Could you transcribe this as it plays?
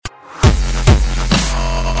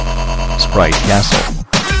Sprite Castle.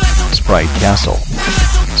 Sprite Castle.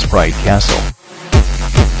 Sprite Castle.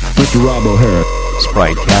 Mr. Rob O'Hara.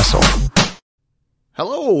 Sprite Castle.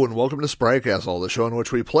 Hello and welcome to Sprite Castle, the show in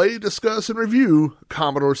which we play, discuss, and review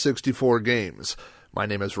Commodore 64 games. My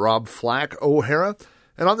name is Rob Flack O'Hara,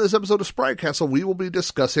 and on this episode of Sprite Castle, we will be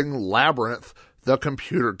discussing Labyrinth, the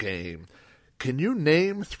computer game. Can you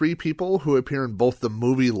name 3 people who appear in both the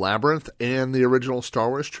movie Labyrinth and the original Star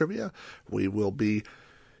Wars trivia? We will be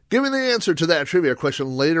giving the answer to that trivia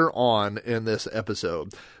question later on in this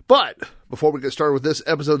episode. But before we get started with this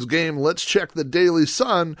episode's game, let's check the Daily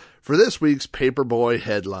Sun for this week's Paperboy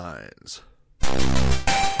headlines.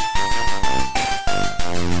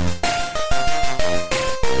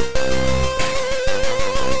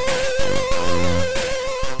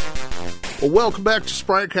 Well, welcome back to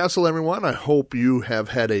Sprite Castle, everyone. I hope you have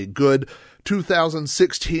had a good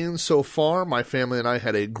 2016 so far. My family and I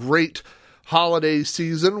had a great holiday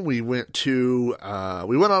season. We went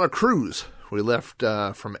on a cruise. We left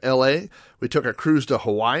from LA. We took a cruise to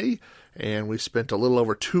Hawaii, and we spent a little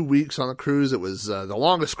over 2 weeks on the cruise. It was the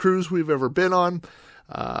longest cruise we've ever been on,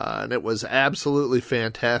 and it was absolutely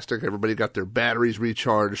fantastic. Everybody got their batteries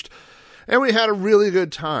recharged, and we had a really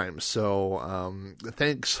good time. So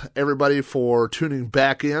thanks, everybody, for tuning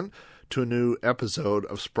back in to a new episode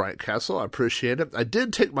of Sprite Castle. I appreciate it. I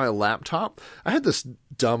did take my laptop. I had this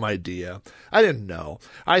dumb idea. I didn't know.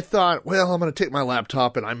 I thought, well, I'm going to take my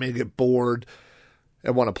laptop and I may get bored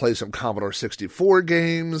and want to play some Commodore 64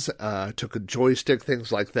 games. Took a joystick,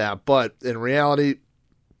 things like that. But in reality,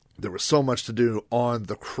 there was so much to do on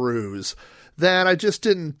the cruise that I just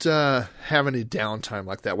didn't have any downtime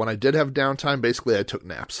like that. When I did have downtime, basically I took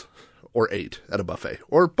naps or ate at a buffet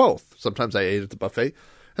or both. Sometimes I ate at the buffet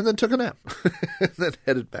and then took a nap, and then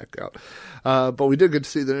headed back out. But we did get to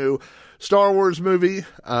see the new Star Wars movie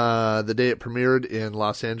the day it premiered in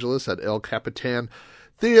Los Angeles at El Capitan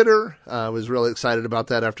Theater. I was really excited about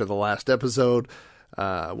that after the last episode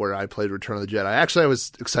where I played Return of the Jedi. Actually, I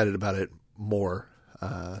was excited about it more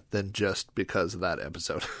than just because of that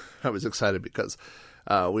episode. I was excited because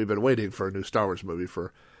we've been waiting for a new Star Wars movie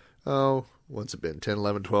for, what's it been, 10,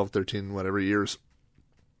 11, 12, 13, whatever years.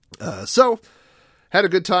 So had a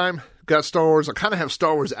good time, got Star Wars. I kind of have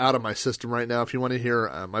Star Wars out of my system right now. If you want to hear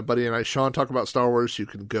my buddy and I, Sean, talk about Star Wars, you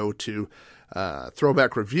can go to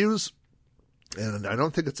Throwback Reviews. And I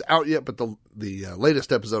don't think it's out yet, but the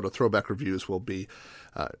latest episode of Throwback Reviews will be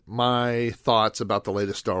my thoughts about the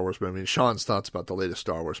latest Star Wars movie and Sean's thoughts about the latest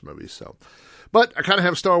Star Wars movie. So, but I kind of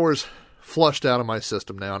have Star Wars flushed out of my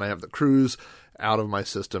system now, and I have the cruise out of my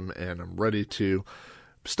system, and I'm ready to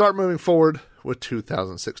start moving forward with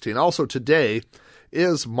 2016. Also, today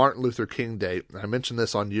is Martin Luther King Day. I mentioned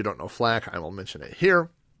this on You Don't Know Flack. I will mention it here.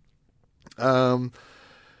 If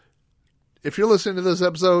you're listening to this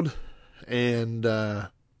episode, and all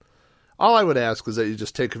I would ask is that you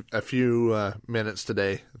just take a few minutes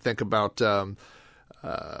today, think about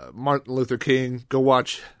Martin Luther King, go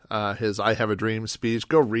watch his I Have a Dream speech,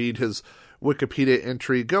 go read his Wikipedia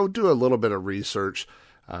entry, go do a little bit of research.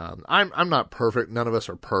 I'm not perfect, none of us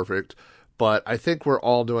are perfect, but I think we're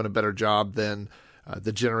all doing a better job than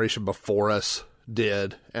the generation before us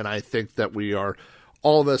did, and I think that we are,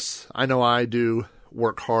 all of us, I know I do,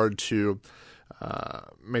 work hard to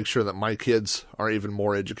make sure that my kids are even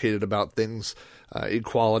more educated about things,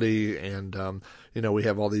 equality, and, we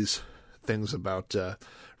have all these things about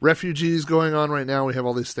refugees going on right now. We have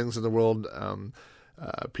all these things in the world,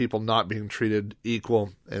 people not being treated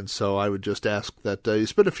equal, and so I would just ask that you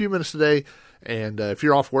spend a few minutes today, and if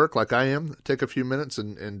you're off work like I am, take a few minutes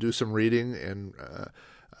and do some reading and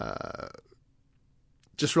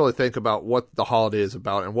just really think about what the holiday is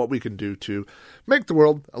about and what we can do to make the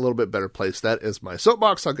world a little bit better place. That is my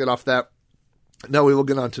soapbox. I'll get off that. Now we will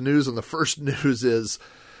get on to news, and the first news is,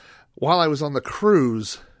 while I was on the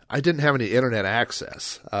cruise, I didn't have any internet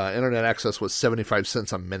access. Internet access was 75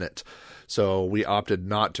 cents a minute, so we opted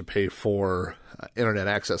not to pay for internet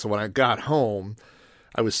access. So when I got home,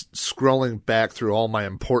 I was scrolling back through all my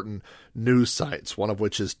important news sites, one of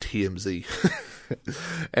which is TMZ.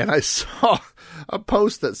 And I saw a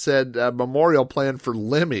post that said memorial plan for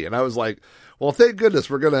Lemmy. And I was like, well, thank goodness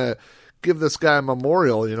we're going to give this guy a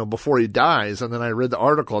memorial, before he dies. And then I read the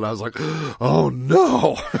article and I was like, oh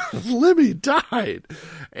no, Lemmy died.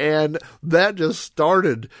 And that just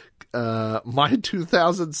started my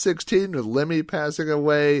 2016 with Lemmy passing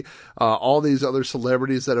away, all these other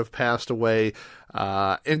celebrities that have passed away,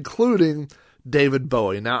 including David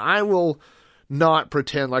Bowie. Now, I will not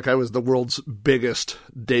pretend like I was the world's biggest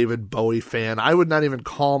David Bowie fan. I would not even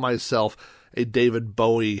call myself a David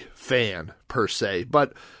Bowie fan, per se.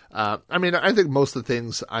 But I mean, I think most of the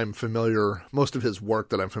things most of his work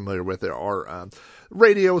that I'm familiar with are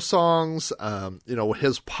radio songs,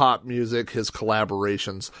 his pop music, his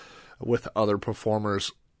collaborations with other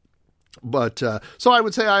performers. But so I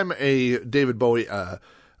would say I'm a David Bowie. I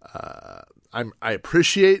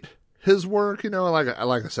appreciate his work. Like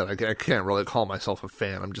I said, I can't really call myself a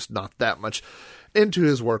fan. I'm just not that much into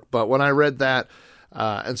his work. But when I read that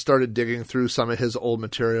and started digging through some of his old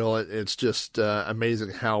material, it's just amazing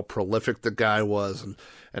how prolific the guy was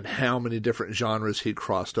and how many different genres he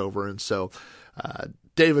crossed over. And so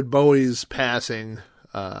David Bowie's passing,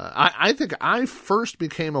 I think I first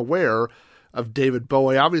became aware of David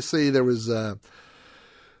Bowie. Obviously, there was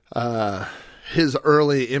his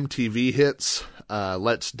early MTV hits,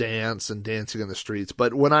 Let's Dance and Dancing in the Streets.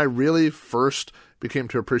 But when I really first became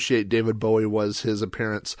to appreciate David Bowie was his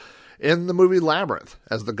appearance in the movie Labyrinth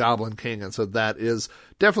as the Goblin King. And so that is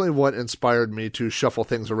definitely what inspired me to shuffle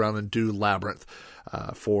things around and do Labyrinth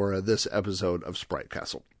for this episode of Sprite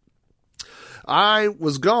Castle. I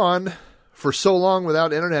was gone for so long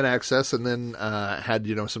without internet access, and then had,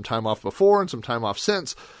 some time off before and some time off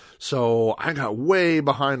since. So I got way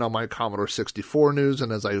behind on my Commodore 64 news,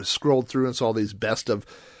 and as I scrolled through and saw these best of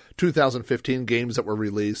 2015 games that were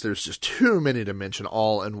released, there's just too many to mention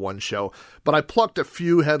all in one show. But I plucked a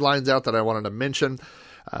few headlines out that I wanted to mention.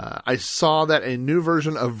 I saw that a new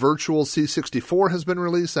version of Virtual C64 has been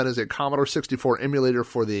released. That is a Commodore 64 emulator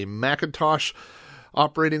for the Macintosh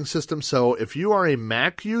operating system. So if you are a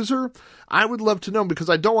Mac user, I would love to know, because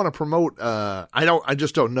I don't want to promote, I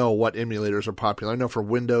just don't know what emulators are popular. I know for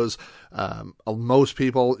Windows, most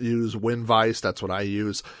people use WinVice. That's what I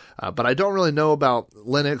use. But I don't really know about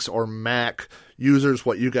Linux or Mac users,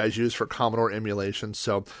 what you guys use for Commodore emulation.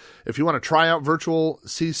 So if you want to try out Virtual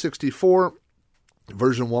C64,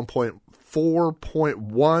 version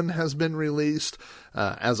 1.4.1 has been released.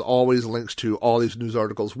 As always, links to all these news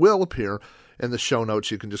articles will appear in the show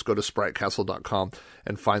notes. You can just go to spritecastle.com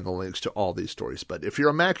and find the links to all these stories. But if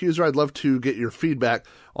you're a Mac user, I'd love to get your feedback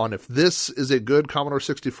on if this is a good Commodore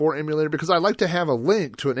 64 emulator, because I like to have a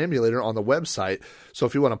link to an emulator on the website. So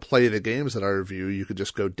if you want to play the games that I review, you could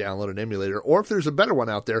just go download an emulator. Or if there's a better one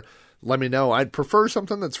out there, let me know. I'd prefer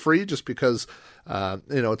something that's free, just because,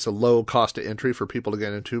 it's a low cost of entry for people to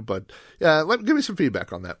get into. But yeah, give me some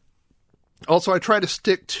feedback on that. Also, I try to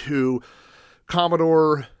stick to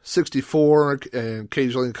Commodore 64 and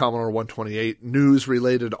occasionally Commodore 128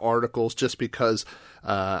 news-related articles, just because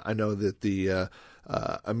I know that the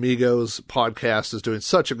Amigos podcast is doing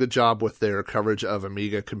such a good job with their coverage of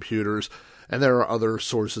Amiga computers, and there are other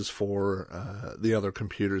sources for the other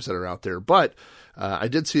computers that are out there. But I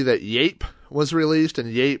did see that Yape was released,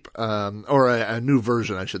 and Yape, or a new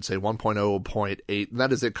version, I should say, 1.0.8, and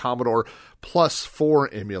that is a Commodore Plus 4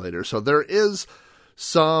 emulator. So there is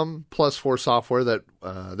some Plus 4 software that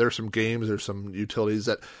there's some games, there's some utilities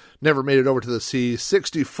that never made it over to the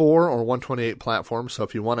C64 or 128 platform. So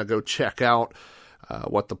if you want to go check out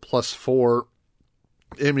what the Plus 4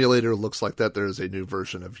 emulator looks like, that there is a new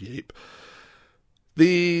version of Yape.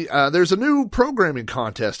 There's a new programming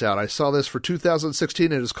contest out. I saw this for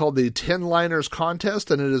 2016. It is called the 10 Liners Contest,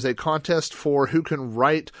 and it is a contest for who can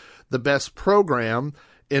write the best program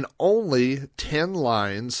in only 10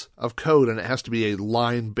 lines of code, and it has to be a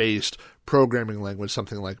line-based programming language,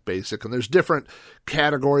 something like BASIC. And there's different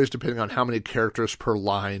categories depending on how many characters per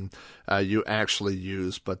line you actually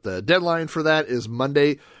use. But the deadline for that is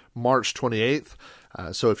Monday, March 28th.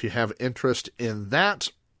 So if you have interest in that,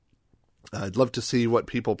 I'd love to see what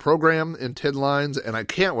people program in 10 lines, and I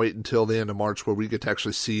can't wait until the end of March where we get to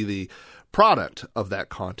actually see the product of that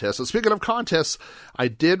contest. And speaking of contests, I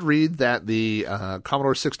did read that the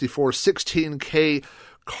Commodore 64 16K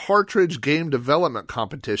cartridge game development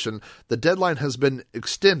competition, the deadline has been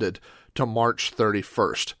extended to March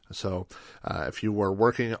 31st. So if you were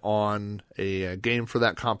working on a game for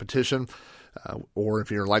that competition, or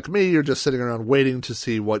if you're like me, you're just sitting around waiting to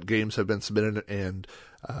see what games have been submitted and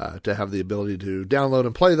to have the ability to download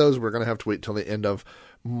and play those, we're going to have to wait till the end of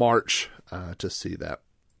March to see that.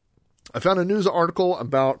 I found a news article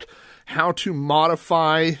about how to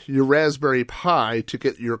modify your Raspberry Pi to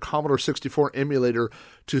get your Commodore 64 emulator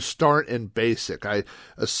to start in BASIC. I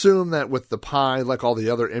assume that with the Pi, like all the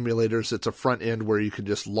other emulators, it's a front end where you can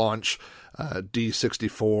just launch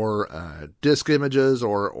D64 disk images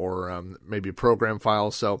or maybe program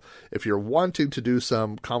files. So if you're wanting to do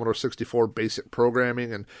some Commodore 64 basic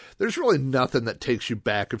programming, and there's really nothing that takes you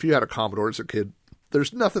back. If you had a Commodore as a kid,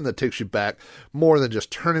 there's nothing that takes you back more than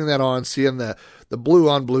just turning that on, seeing the blue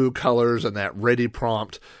on blue colors and that ready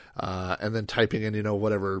prompt, and then typing in,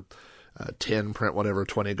 whatever 10, print whatever,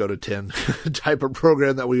 20, go to 10 type of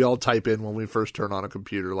program that we all type in when we first turn on a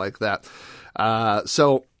computer like that.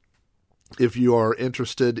 So if you are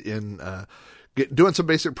interested in doing some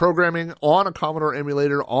basic programming on a Commodore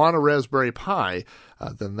emulator on a Raspberry Pi,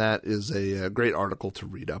 then that is a great article to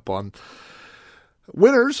read up on.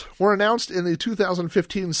 Winners were announced in the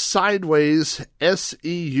 2015 Sideways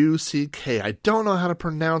SEUCK. I don't know how to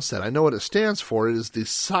pronounce that. I know what it stands for. It is the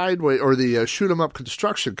Sideways, or the Shoot 'em Up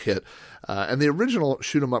Construction Kit. And the original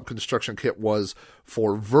Shoot 'em Up Construction Kit was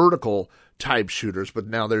for vertical type shooters, but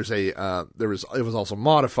now it was also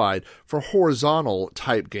modified for horizontal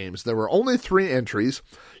type games. There were only 3 entries.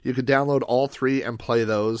 You could download all 3 and play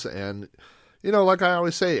those. And, like I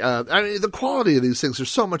always say, the quality of these things are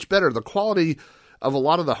so much better. The quality of a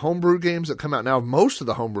lot of the homebrew games that come out now, most of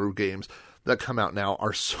the homebrew games that come out now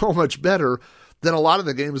are so much better than a lot of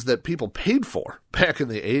the games that people paid for back in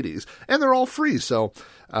the 80s. And they're all free. So,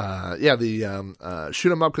 the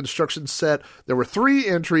Shoot 'em Up Construction Set, there were 3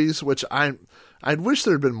 entries, which I'd wish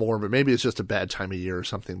there had been more, but maybe it's just a bad time of year or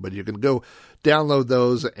something. But you can go download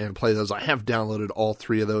those and play those. I have downloaded all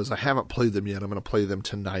 3 of those. I haven't played them yet. I'm going to play them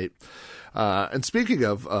tonight. And speaking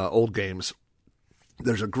of old games,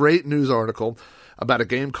 there's a great news article about a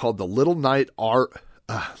game called the Little Knight Arthur.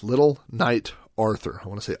 I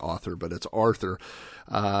want to say author, but it's Arthur.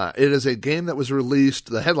 It is a game that was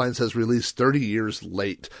released, the headline says released 30 years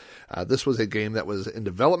late. This was a game that was in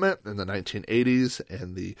development in the 1980s,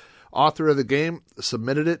 and the author of the game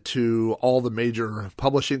submitted it to all the major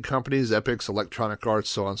publishing companies, Epix, Electronic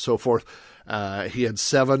Arts, so on and so forth. He had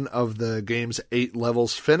 7 of the game's 8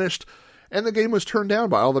 levels finished. And the game was turned down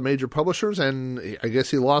by all the major publishers, and I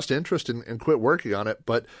guess he lost interest and quit working on it.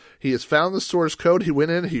 But he has found the source code. He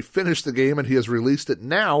went in, he finished the game, and he has released it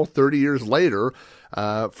now, 30 years later,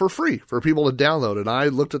 for free for people to download. And I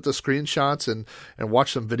looked at the screenshots and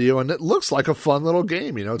watched some video, and it looks like a fun little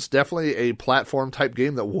game. It's definitely a platform-type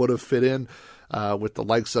game that would have fit in with the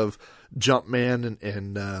likes of Jumpman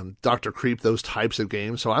and Dr. Creep, those types of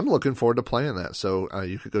games. So I'm looking forward to playing that. So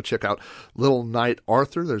you could go check out Little Knight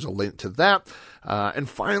Arthur. There's a link to that. And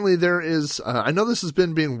finally, there is, I know this has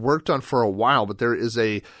been being worked on for a while, but there is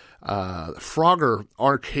a Frogger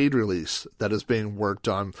arcade release that is being worked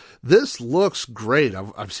on. This looks great.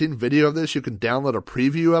 I've seen video of this. You can download a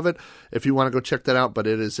preview of it if you want to go check that out. But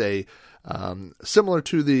it is a similar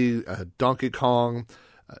to the Donkey Kong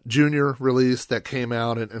Junior release that came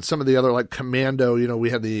out, and some of the other, like Commando.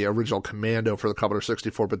 We had the original Commando for the Commodore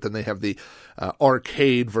 64, but then they have the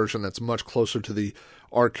arcade version that's much closer to the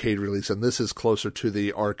arcade release, and this is closer to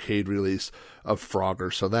the arcade release of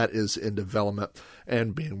Frogger. So that is in development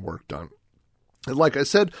and being worked on. And like I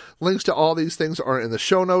said, links to all these things are in the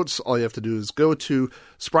show notes. All you have to do is go to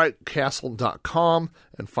spritecastle.com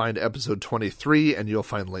and find episode 23, and you'll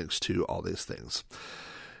find links to all these things.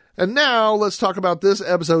 And now, let's talk about this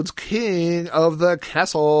episode's King of the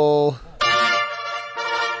Castle.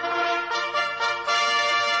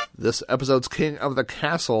 This episode's King of the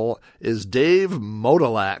Castle is Dave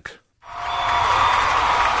Modolak.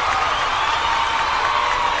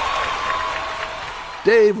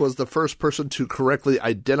 Dave was the first person to correctly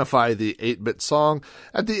identify the 8-bit song.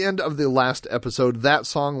 At the end of the last episode, that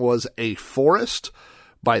song was A Forest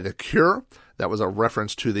by The Cure. That was a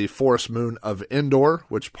reference to the forest moon of Endor,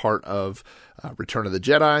 which part of Return of the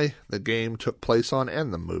Jedi, the game, took place on,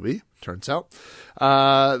 and the movie, turns out.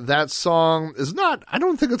 That song is not, I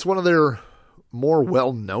don't think it's one of their more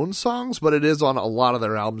well-known songs, but it is on a lot of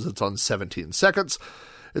their albums. It's on 17 Seconds.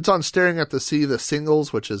 It's on Staring at the Sea, the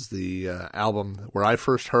Singles, which is the album where I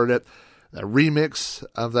first heard it. A remix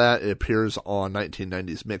of that, it appears on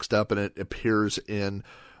 1990s Mixed Up, and it appears in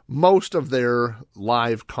most of their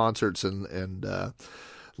live concerts and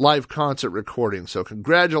live concert recordings. So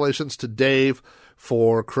congratulations to Dave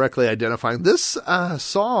for correctly identifying this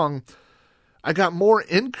song. I got more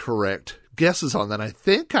incorrect guesses on than I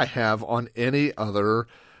think I have on any other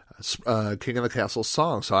King of the Castle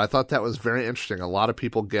song. So I thought that was very interesting. A lot of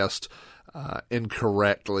people guessed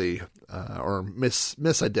incorrectly or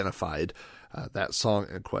misidentified that song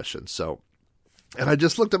in question. And I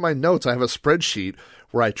just looked at my notes. I have a spreadsheet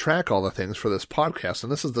where I track all the things for this podcast,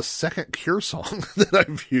 and this is the second Cure song that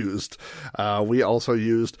I've used. We also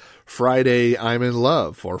used Friday, I'm in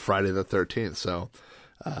Love for Friday the 13th, so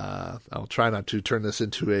I'll try not to turn this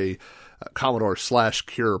into a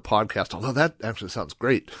Commodore/Cure podcast, although that actually sounds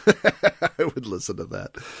great. I would listen to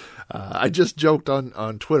that. I just joked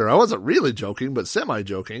on Twitter. I wasn't really joking, but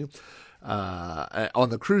semi-joking. On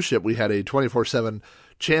the cruise ship, we had a 24/7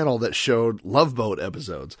 channel that showed Love Boat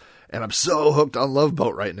episodes, and I'm so hooked on Love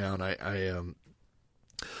Boat right now, and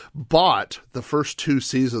bought the first 2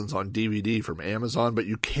 seasons on DVD from Amazon, but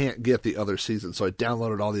you can't get the other seasons. So I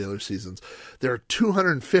downloaded all the other seasons. There are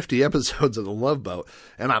 250 episodes of The Love Boat,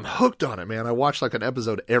 and I'm hooked on it, man. I watch like an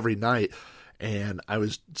episode every night, and I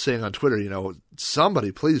was saying on Twitter,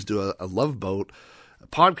 somebody please do a Love Boat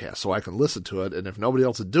podcast so I can listen to it, and if nobody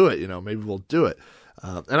else would do it, maybe we'll do it.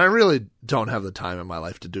 And I really don't have the time in my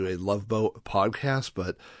life to do a Love Boat podcast,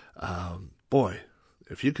 but boy,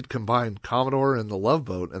 if you could combine Commodore and the Love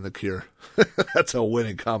Boat and the Cure, that's a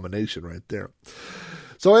winning combination right there.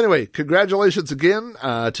 So anyway, congratulations again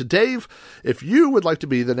to Dave. If you would like to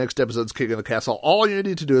be the next episode's King of the Castle, all you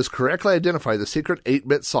need to do is correctly identify the secret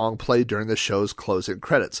 8-bit song played during the show's closing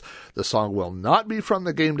credits. The song will not be from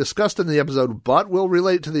the game discussed in the episode, but will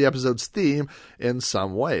relate to the episode's theme in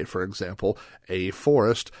some way. For example, A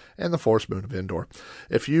Forest and the Forest Moon of Endor.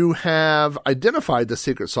 If you have identified the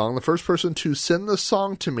secret song, the first person to send the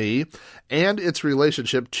song to me and its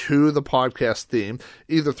relationship to the podcast theme,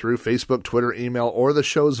 either through Facebook, Twitter, email, or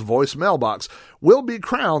the show's voicemail box, will be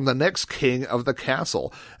crowned the next King of the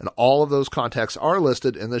Castle, and all of those contacts are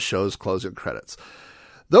listed in the show's closing credits.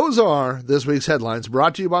 Those are this week's headlines,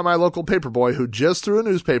 brought to you by my local paperboy who just threw a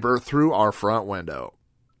newspaper through our front window.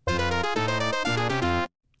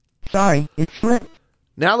 Sorry, it slipped.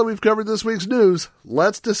 Now that we've covered this week's news,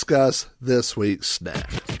 let's discuss this week's snack.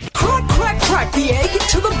 Crack, crack, crack the egg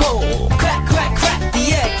into the bowl. Crack, crack, crack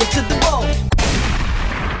the egg into the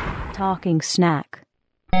bowl. Talking snack.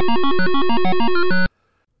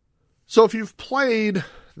 So if you've played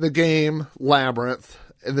the game Labyrinth,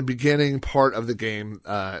 in the beginning part of the game,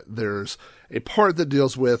 there's a part that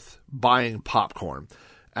deals with buying popcorn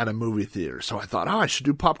at a movie theater. So I thought, I should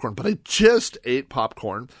do popcorn, but I just ate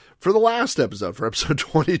popcorn for the last episode, for episode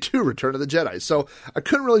 22, Return of the Jedi. So I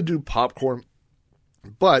couldn't really do popcorn,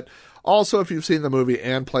 but also if you've seen the movie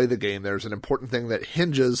and played the game, there's an important thing that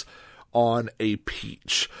hinges on a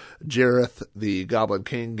peach. Jareth, the Goblin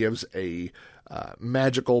King, gives a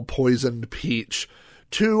magical poisoned peach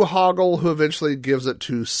to Hoggle, who eventually gives it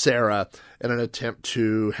to Sarah in an attempt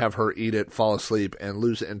to have her eat it, fall asleep, and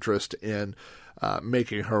lose interest in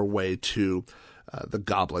making her way to the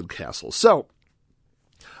Goblin Castle. So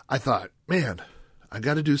I thought, man, I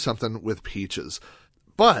got to do something with peaches.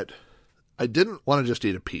 But I didn't want to just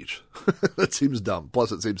eat a peach. That seems dumb.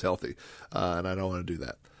 Plus, it seems healthy, and I don't want to do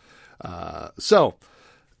that. So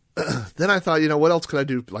then I thought, what else could I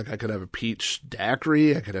do? Like I could have a peach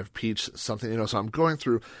daiquiri. I could have peach something, so I'm going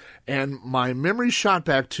through, and my memory shot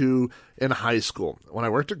back to in high school when I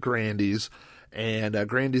worked at Grandy's, and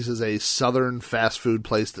Grandy's is a southern fast food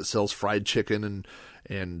place that sells fried chicken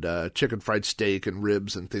and chicken fried steak and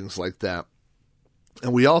ribs and things like that.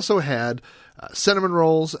 And we also had cinnamon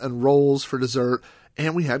rolls and rolls for dessert,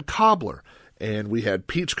 and we had cobbler, and we had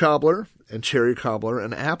peach cobbler and cherry cobbler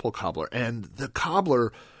and apple cobbler, and the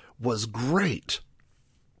cobbler was great.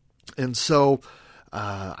 And so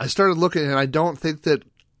I started looking, and I don't think that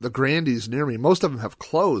the Grandy's near me, most of them have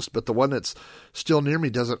closed, but the one that's still near me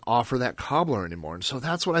doesn't offer that cobbler anymore. And so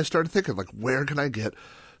that's what I started thinking, like, where can I get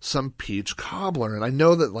some peach cobbler? And I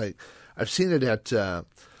know that, I've seen it at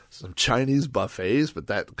some Chinese buffets, but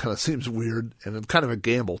that kind of seems weird, and it's kind of a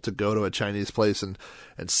gamble to go to a Chinese place and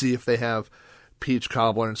see if they have peach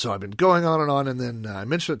cobbler. And so I've been going on, and then I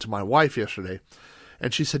mentioned it to my wife yesterday,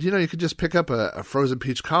 and she said, you could just pick up a frozen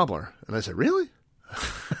peach cobbler. And I said, really?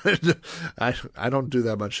 I don't do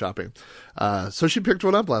that much shopping. So she picked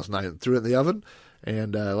one up last night and threw it in the oven.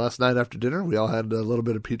 And last night after dinner, we all had a little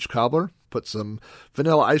bit of peach cobbler, put some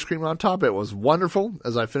vanilla ice cream on top. It was wonderful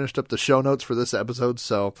as I finished up the show notes for this episode.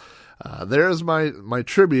 So there's my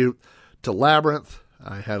tribute to Labyrinth.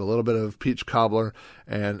 I had a little bit of peach cobbler,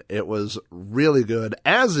 and it was really good,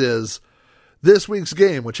 as is this week's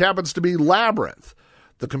game, which happens to be Labyrinth,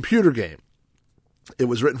 the computer game. It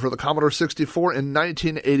was written for the Commodore 64 in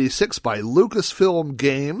 1986 by Lucasfilm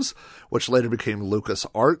Games, which later became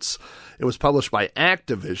LucasArts. It was published by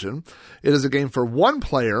Activision. It is a game for one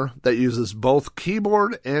player that uses both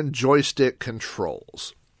keyboard and joystick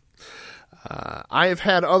controls. I have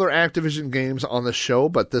had other Activision games on the show,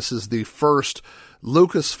 but this is the first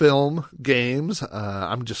Lucasfilm Games.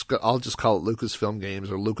 I'll just call it Lucasfilm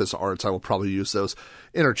Games or LucasArts. I will probably use those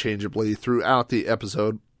interchangeably throughout the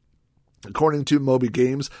episode. According to Moby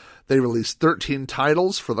Games, they released 13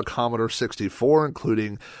 titles for the Commodore 64,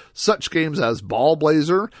 including such games as Ball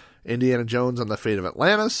Blazer, Indiana Jones and the Fate of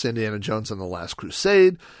Atlantis, Indiana Jones and the Last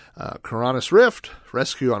Crusade, Karanis Rift,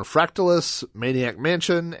 Rescue on Fractalus, Maniac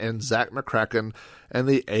Mansion, and Zack McCracken and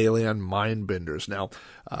the Alien Mindbenders. Now,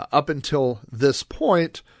 up until this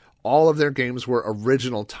point, all of their games were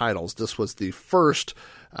original titles. This was the first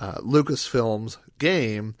Lucasfilms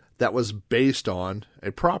game that was based on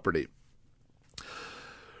a property.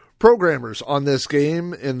 Programmers on this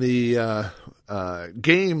game, in the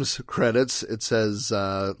games credits, it says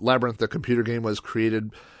Labyrinth, the computer game, was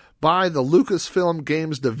created by the Lucasfilm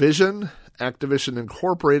Games Division, Activision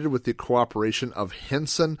Incorporated, with the cooperation of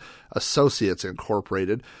Henson Associates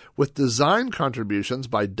Incorporated, with design contributions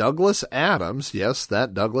by Douglas Adams, yes,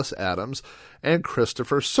 that Douglas Adams, and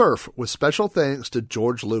Christopher Surf, with special thanks to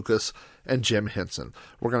George Lucas and Jim Henson.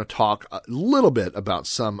 We're going to talk a little bit about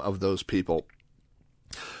some of those people.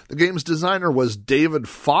 The game's designer was David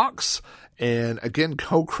Fox, and again,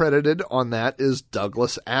 co-credited on that is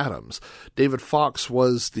Douglas Adams. David Fox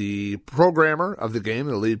was the programmer of the game,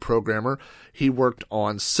 the lead programmer. He worked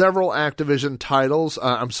on several Activision titles,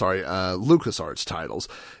 LucasArts titles,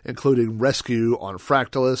 including Rescue on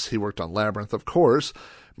Fractalus. He worked on Labyrinth, of course,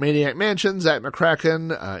 Maniac Mansion, Zack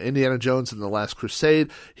McCracken, Indiana Jones and the Last Crusade.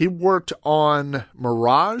 He worked on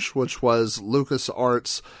Mirage, which was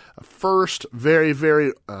LucasArts' first very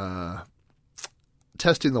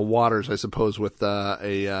testing the waters, I suppose, with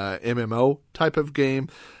a MMO type of game.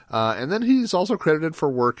 And then he's also credited for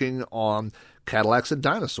working on Cadillacs and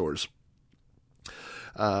Dinosaurs.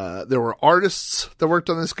 There were artists that worked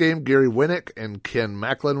on this game. Gary Winnick and Ken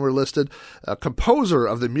Macklin were listed. Composer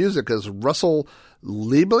of the music is Russell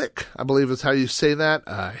Lieblich, I believe is how you say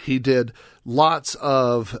that. He did lots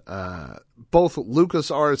of both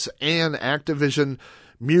LucasArts and Activision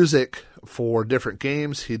music for different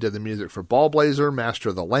games. He did the music for Ball Blazer, Master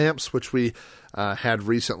of the Lamps, which we had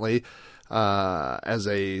recently as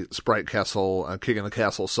a Sprite Castle, King in the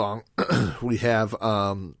Castle song. We have...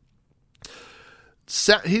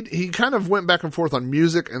 He kind of went back and forth on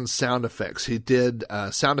music and sound effects. He did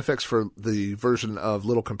sound effects for the version of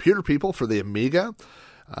Little Computer People for the Amiga,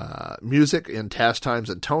 music in Task Times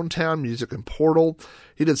and Tone Town, music in Portal.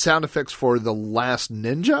 He did sound effects for The Last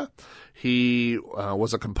Ninja. He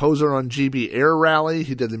was a composer on GB Air Rally.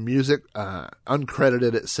 He did the music,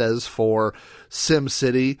 uncredited it says, for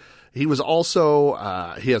SimCity. He was also,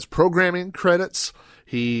 he has programming credits.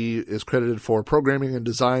 He is credited for programming and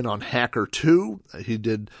design on Hacker 2. He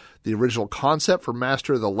did the original concept for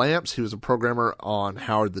Master of the Lamps. He was a programmer on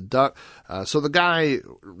Howard the Duck. So the guy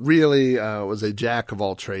really was a jack of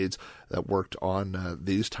all trades that worked on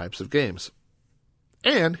these types of games.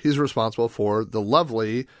 And he's responsible for the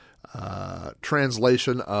lovely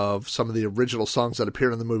translation of some of the original songs that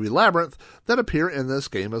appear in the movie Labyrinth that appear in this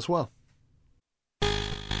game as well.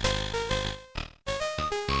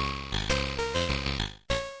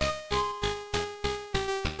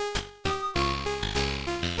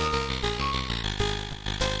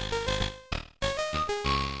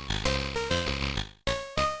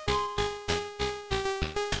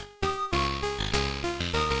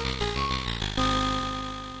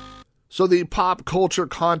 So the pop culture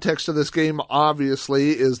context of this game,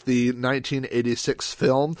 obviously, is the 1986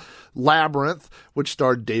 film Labyrinth, which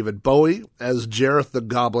starred David Bowie as Jareth the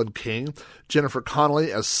Goblin King, Jennifer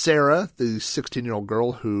Connelly as Sarah, the 16-year-old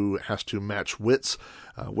girl who has to match wits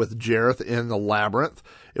with Jareth in the Labyrinth.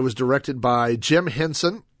 It was directed by Jim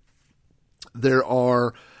Henson. There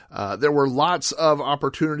were lots of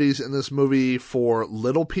opportunities in this movie for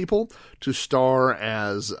little people to star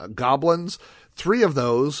as goblins. 3 of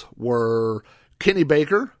those were Kenny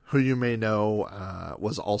Baker, who you may know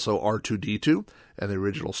was also R2-D2 in the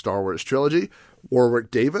original Star Wars trilogy,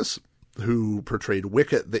 Warwick Davis, who portrayed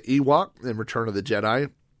Wicket the Ewok in Return of the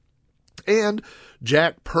Jedi, and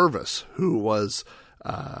Jack Purvis, who was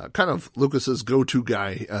kind of Lucas's go-to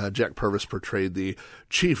guy. Jack Purvis portrayed the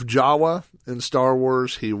Chief Jawa in Star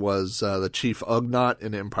Wars. He was the Chief Ugnaught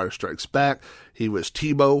in Empire Strikes Back. He was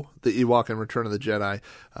Tebow, the Ewok in Return of the Jedi.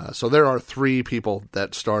 So there are 3 people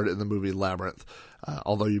that starred in the movie Labyrinth,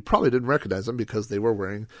 although you probably didn't recognize them because they were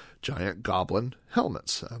wearing giant goblin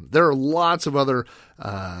helmets. There are lots of other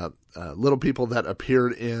little people that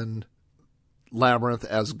appeared in Labyrinth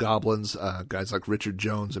as goblins, guys like Richard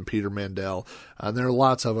Jones and Peter Mandel. There are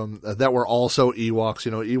lots of them that were also Ewoks.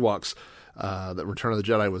 You know, Ewoks, that Return of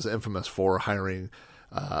the Jedi was infamous for hiring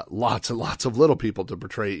lots and lots of little people to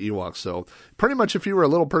portray Ewoks. So pretty much if you were a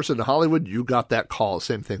little person in Hollywood, you got that call.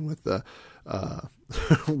 Same thing with the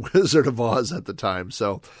Wizard of Oz at the time.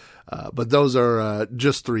 So, but those are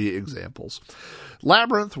just 3 examples.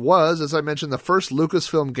 Labyrinth was, as I mentioned, the first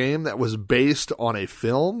Lucasfilm game that was based on a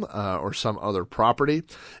film or some other property.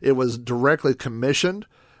 It was directly commissioned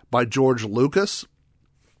by George Lucas.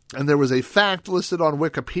 And there was a fact listed on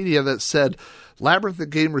Wikipedia that said Labyrinth, the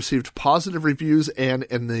game, received positive reviews and,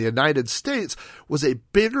 in the United States, was a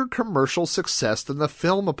bigger commercial success than the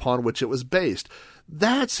film upon which it was based.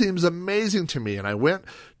 That seems amazing to me. And I went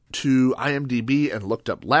to IMDb and looked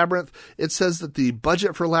up Labyrinth, it says that the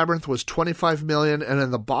budget for Labyrinth was $25 million, and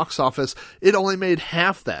in the box office, it only made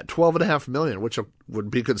half that, $12.5 million, which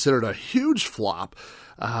would be considered a huge flop.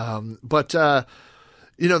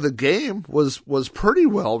 The game was pretty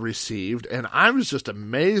well received, and I was just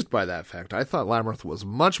amazed by that fact. I thought Labyrinth was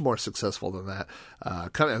much more successful than that.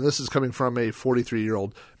 And this is coming from a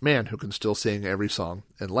 43-year-old man who can still sing every song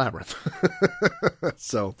in Labyrinth.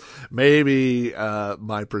 So maybe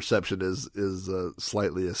my perception is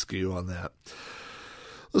slightly askew on that.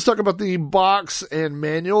 Let's talk about the box and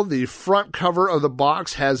manual. The front cover of the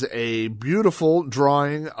box has a beautiful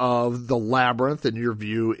drawing of the labyrinth, and your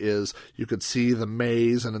view is you could see the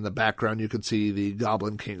maze, and in the background you could see the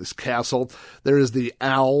Goblin King's castle. There is the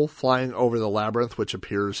owl flying over the labyrinth, which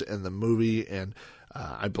appears in the movie, and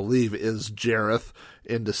I believe is Jareth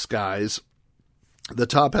in disguise. The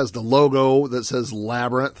top has the logo that says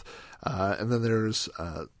Labyrinth, and then there's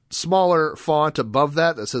smaller font above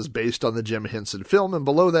that says based on the Jim Henson film, and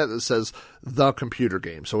below that it says the computer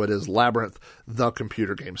game. So it is Labyrinth, the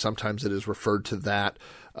computer game. Sometimes it is referred to that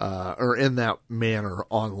or in that manner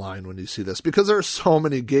online when you see this, because there are so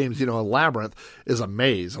many games. A labyrinth is a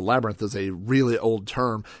maze. A labyrinth is a really old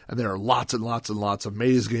term, and there are lots and lots and lots of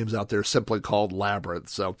maze games out there simply called Labyrinth.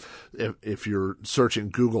 So if you're searching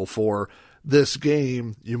Google for this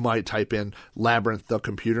game, you might type in Labyrinth, the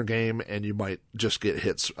computer game, and you might just get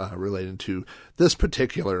hits relating to this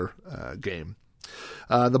particular game.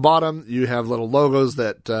 The bottom, you have little logos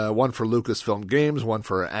that one for Lucasfilm Games, one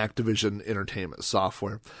for Activision Entertainment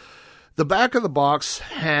Software. The back of the box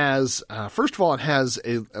has, first of all, it has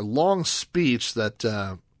a long speech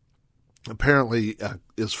that apparently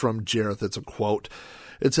is from Jareth. It's a quote.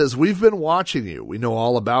 It says, "We've been watching you. We know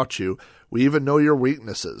all about you. We even know your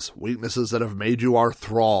weaknesses that have made you our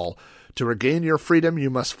thrall. To regain your freedom, you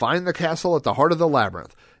must find the castle at the heart of the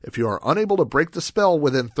labyrinth. If you are unable to break the spell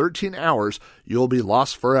within 13 hours, you'll be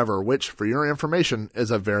lost forever, which, for your information, is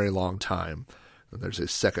a very long time." And there's a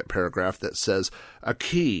second paragraph that says, "A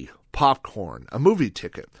key, popcorn, a movie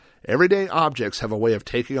ticket. Everyday objects have a way of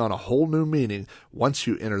taking on a whole new meaning once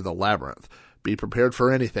you enter the labyrinth. Be prepared for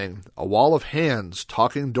anything, a wall of hands,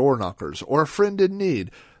 talking door knockers, or a friend in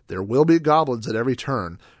need. There will be goblins at every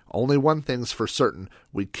turn. Only one thing's for certain,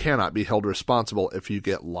 we cannot be held responsible if you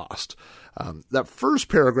get lost." That first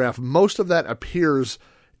paragraph, most of that appears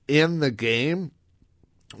in the game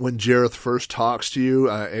when Jareth first talks to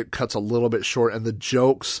you. It cuts a little bit short, and the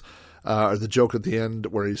jokes, or the joke at the end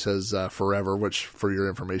where he says forever, which for your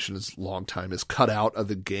information is long time, is cut out of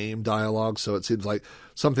the game dialogue. So it seems like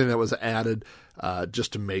something that was added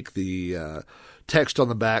just to make the text on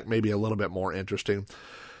the back maybe a little bit more interesting.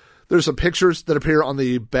 There's some pictures that appear on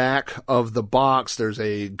the back of the box. There's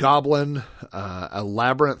a goblin, a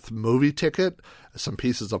Labyrinth movie ticket, some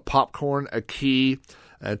pieces of popcorn, a key,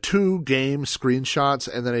 2 game screenshots,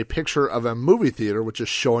 and then a picture of a movie theater, which is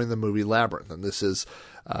showing the movie Labyrinth. And this is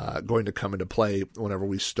going to come into play whenever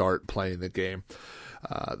we start playing the game.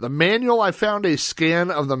 The manual, I found a scan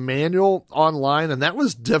of the manual online, and that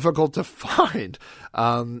was difficult to find.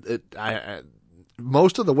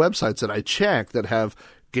 Most of the websites that I checked that have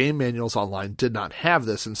game manuals online did not have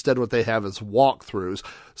this. Instead, what they have is walkthroughs.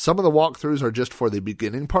 Some of the walkthroughs are just for the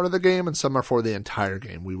beginning part of the game, and some are for the entire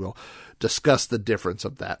game. We will discuss the difference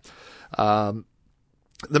of that. The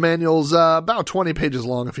manual's about 20 pages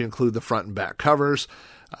long if you include the front and back covers.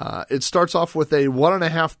 It starts off with a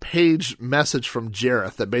 1.5-page message from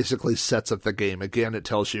Jareth that basically sets up the game. Again, it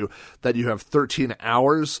tells you that you have 13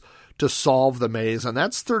 hours to solve the maze, and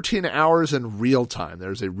that's 13 hours in real time.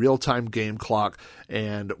 There's a real-time game clock,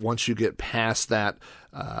 and once you get past that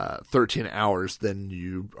 13 hours, then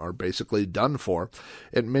you are basically done for.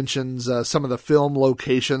 It mentions some of the film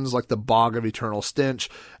locations, like the Bog of Eternal Stench,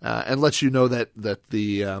 and lets you know that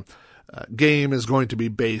the game is going to be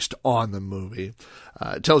based on the movie.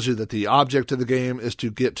 It tells you that the object of the game is to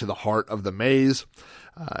get to the heart of the maze.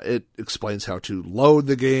 It explains how to load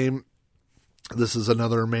the game. This is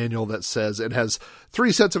another manual that says it has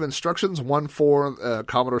 3 sets of instructions, one for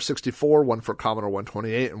Commodore 64, one for Commodore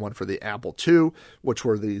 128, and one for the Apple II, which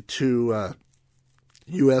were the 2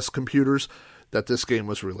 U.S. computers that this game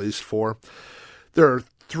was released for. There are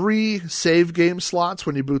 3 save game slots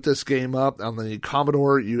when you boot this game up. On the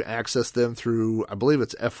Commodore, you access them through, I believe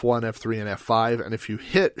it's F1, F3, and F5, and if you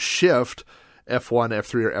hit Shift, F1,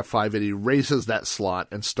 F3, or F5, it erases that slot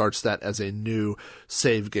and starts that as a new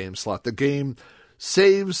save game slot. The game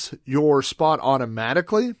saves your spot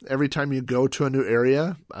automatically every time you go to a new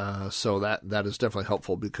area, so that is definitely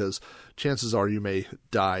helpful because chances are you may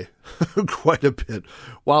die quite a bit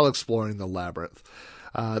while exploring the labyrinth.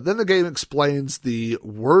 Then the game explains the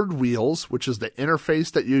word wheels, which is the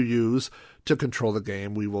interface that you use to control the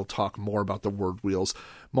game. We will talk more about the word wheels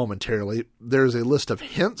momentarily. There's a list of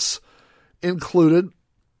hints included.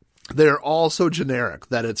 They're all so generic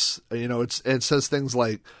that it says things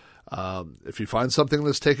like, if you find something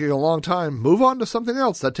that's taking a long time, move on to something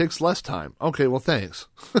else that takes less time. Okay, well, thanks.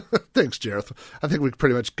 Thanks, Jareth. I think we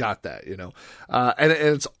pretty much got that, and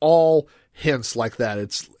it's all hints like that.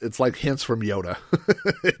 It's like hints from Yoda.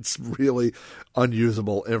 It's really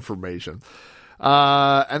unusable information.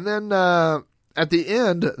 And then at the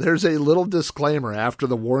end, there's a little disclaimer after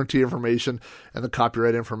the warranty information and the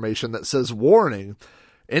copyright information that says, warning,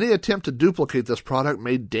 any attempt to duplicate this product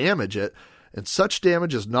may damage it, and such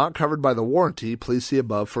damage is not covered by the warranty. Please see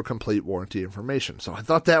above for complete warranty information. So I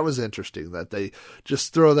thought that was interesting that they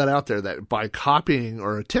just throw that out there, that by copying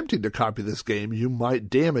or attempting to copy this game, you might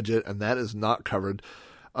damage it, and that is not covered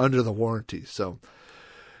under the warranty. So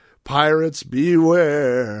pirates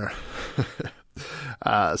beware.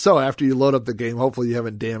 So after you load up the game, hopefully you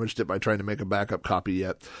haven't damaged it by trying to make a backup copy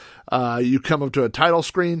yet. You come up to a title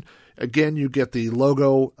screen. Again, you get the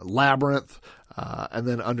logo Labyrinth. And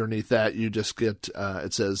then underneath that, you just get,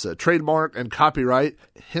 it says trademark and copyright,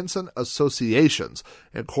 Henson Associations,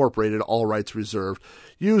 Incorporated, all rights reserved,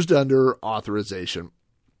 used under authorization.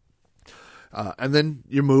 And then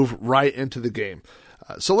you move right into the game.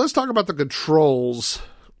 So let's talk about the controls.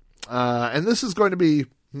 And this is going to be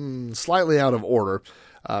slightly out of order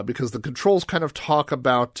because the controls kind of talk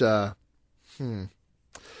about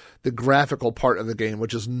the graphical part of the game,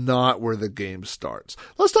 which is not where the game starts.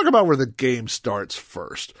 Let's talk about where the game starts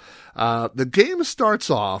first. The game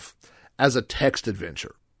starts off as a text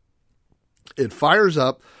adventure. It fires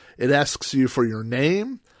up. It asks you for your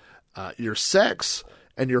name, your sex,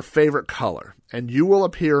 and your favorite color. And you will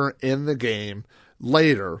appear in the game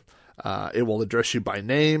later. It will address you by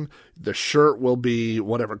name. The shirt will be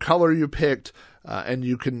whatever color you picked. And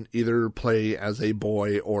you can either play as a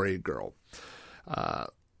boy or a girl.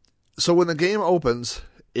 So when the game opens,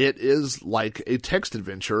 it is like a text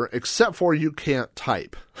adventure, except for you can't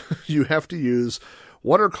type. You have to use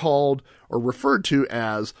what are called or referred to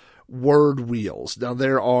as word wheels. Now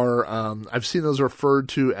there are, I've seen those referred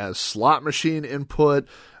to as slot machine input,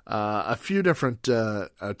 a few different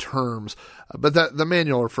terms, but the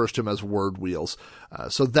manual refers to them as word wheels.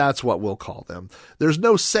 So that's what we'll call them. There's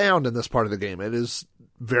no sound in this part of the game. It is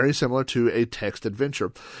very similar to a text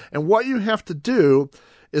adventure. And what you have to do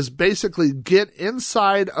is basically get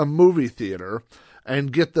inside a movie theater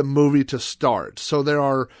and get the movie to start. So there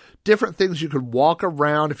are different things you could walk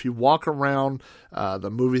around. If you walk around the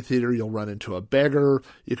movie theater, you'll run into a beggar.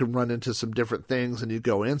 You can run into some different things, and you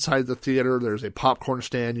go inside the theater. There's a popcorn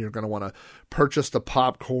stand. You're going to want to purchase the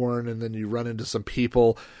popcorn, and then you run into some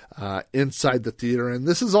people inside the theater. And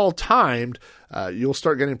this is all timed. You'll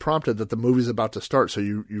start getting prompted that the movie's about to start, so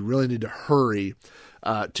you really need to hurry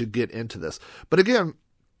to get into this. But again,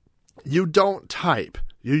 you don't type.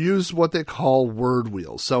 You use what they call word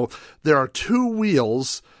wheels. So there are two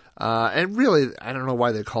wheels, and really, I don't know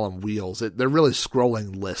why they call them wheels. They're really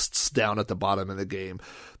scrolling lists down at the bottom of the game.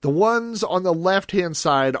 The ones on the left-hand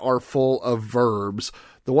side are full of verbs.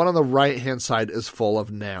 The one on the right-hand side is full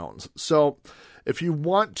of nouns. So if you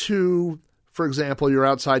want to, for example, you're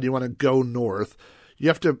outside, you want to go north, you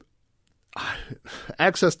have to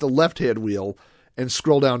access the left-hand wheel and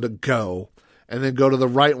scroll down to go, and then go to the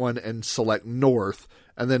right one and select north,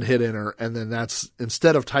 and then hit enter, and then that's,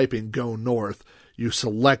 instead of typing go north, you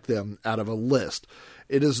select them out of a list.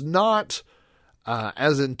 It is not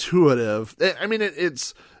as intuitive. I mean,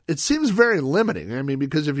 it seems very limiting. I mean,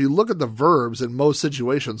 because if you look at the verbs in most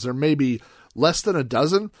situations, there may be less than a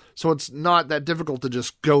dozen, so it's not that difficult to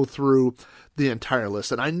just go through the entire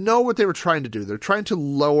list. And I know what they were trying to do. They're trying to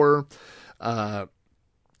lower lower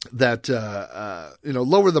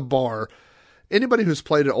the bar. Anybody who's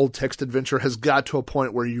played an old text adventure has got to a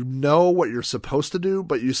point where you know what you're supposed to do,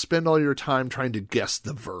 but you spend all your time trying to guess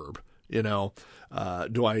the verb.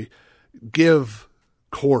 Do I give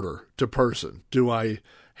quarter to person? Do I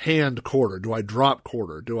hand quarter? Do I drop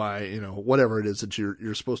quarter? Do I, whatever it is that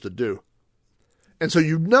you're supposed to do? And so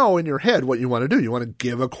you know in your head what you want to do. You want to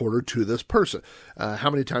give a quarter to this person. How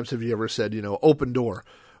many times have you ever said, open door?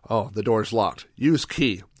 Oh, the door's locked. Use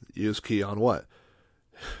key. Use key on what?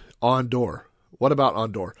 On door. What about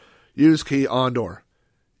on door? Use key on door.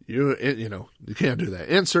 You can't do that.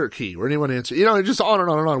 Insert key. Where do you want to insert? Just on and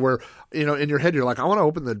on and on. Where, in your head, you're like, I want to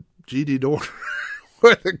open the GD door.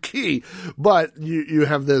 with a key, but you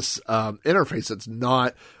have this interface that's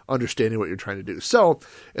not understanding what you're trying to do. So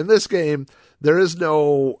in this game, there is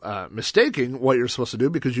no mistaking what you're supposed to do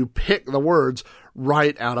because you pick the words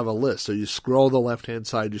right out of a list. So you scroll the left-hand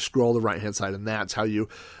side, you scroll the right-hand side, and that's how you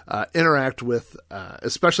interact with,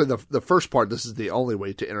 especially the first part. This is the only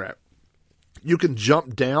way to interact. You can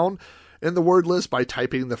jump down in the word list by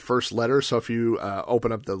typing the first letter. So if you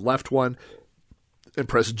open up the left one and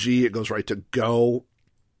press G, it goes right to go.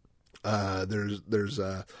 There's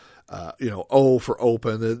O for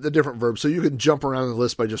open, the different verbs. So you can jump around the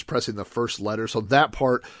list by just pressing the first letter. So that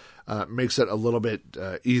part makes it a little bit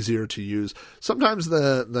easier to use. Sometimes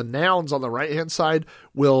the nouns on the right-hand side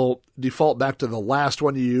will default back to the last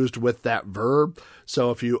one you used with that verb.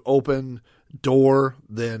 So if you open door,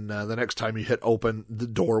 then the next time you hit open, the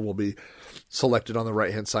door will be selected on the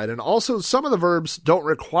right-hand side. And also some of the verbs don't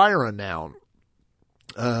require a noun,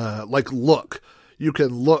 like look. You can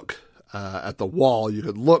look at the wall, you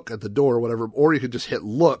could look at the door, whatever, or you could just hit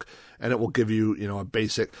look and it will give you, a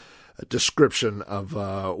basic description of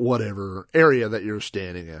whatever area that you're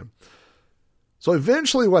standing in. So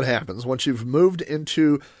eventually what happens once you've moved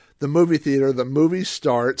into the movie theater, the movie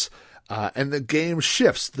starts and the game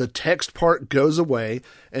shifts. The text part goes away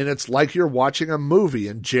and it's like you're watching a movie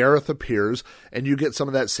and Jareth appears and you get some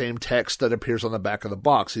of that same text that appears on the back of the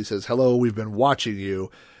box. He says, "Hello, we've been watching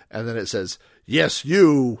you." And then it says, "Yes,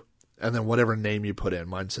 you," and then whatever name you put in.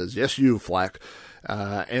 Mine says, "Yes, you, Flack."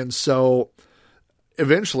 And so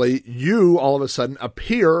eventually you all of a sudden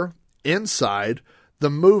appear inside the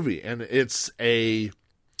movie. And it's a,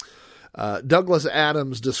 Douglas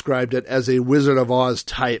Adams described it as a Wizard of Oz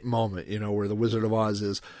type moment, where the Wizard of Oz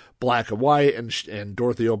is black and white and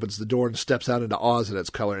Dorothy opens the door and steps out into Oz in its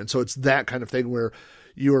color. And so it's that kind of thing where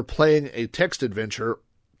you are playing a text adventure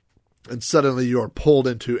and suddenly you are pulled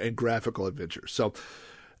into a graphical adventure. So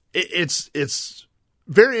it's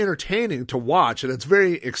very entertaining to watch, and it's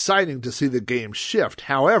very exciting to see the game shift.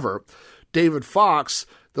 However, David Fox,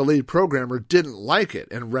 the lead programmer, didn't like it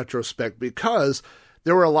in retrospect because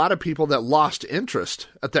there were a lot of people that lost interest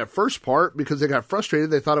at that first part because they got frustrated.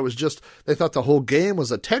 They thought the whole game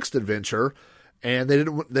was a text adventure, and they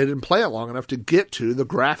didn't play it long enough to get to the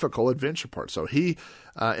graphical adventure part. So he,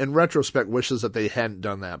 in retrospect, wishes that they hadn't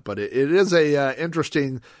done that. But it is a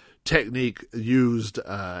interesting technique used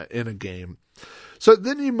in a game. So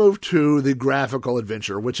then you move to the graphical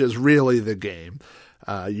adventure, which is really the game.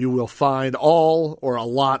 You will find all or a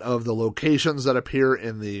lot of the locations that appear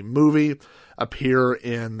in the movie appear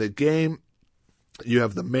in the game. You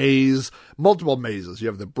have the maze, multiple mazes. You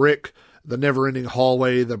have the never-ending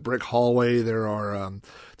hallway, the brick hallway.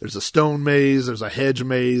 There's a stone maze, there's a hedge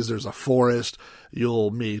maze, there's a forest.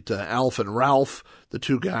 You'll meet Alf and Ralph, the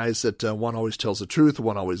two guys that one always tells the truth,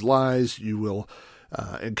 one always lies. You will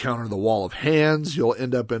encounter the wall of hands. You'll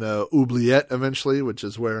end up in a oubliette eventually, which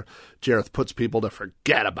is where Jareth puts people to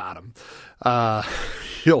forget about him.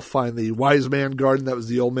 You'll find the wise man garden. That was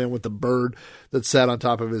the old man with the bird that sat on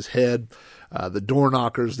top of his head. The door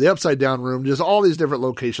knockers, the upside down room, just all these different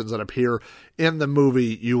locations that appear in the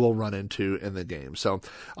movie you will run into in the game. So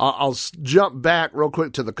I'll jump back real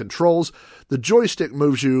quick to the controls. The joystick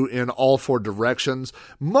moves you in all four directions.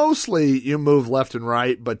 Mostly you move left and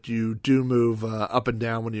right, but you do move up and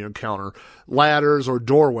down when you encounter ladders or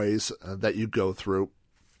doorways that you go through.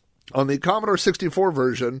 On the Commodore 64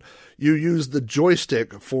 version, you use the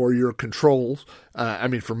joystick for your controls,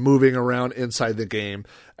 for moving around inside the game,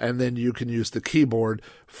 and then you can use the keyboard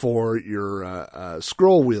for your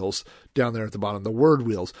scroll wheels down there at the bottom, the word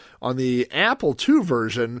wheels. On the Apple II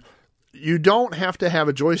version, you don't have to have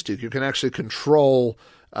a joystick. You can actually control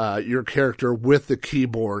your character with the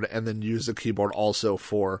keyboard and then use the keyboard also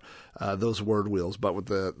for those word wheels. But with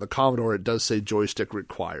the Commodore, it does say joystick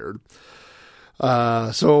required.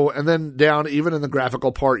 And then down, even in the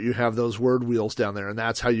graphical part, you have those word wheels down there, and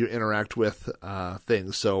that's how you interact with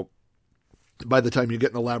things. So by the time you get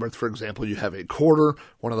in the Labyrinth, for example, you have a quarter.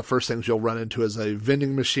 One of the first things you'll run into is a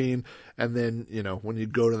vending machine. And then, when you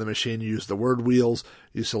go to the machine, you use the word wheels.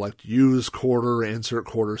 You select use quarter, insert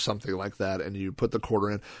quarter, something like that. And you put the quarter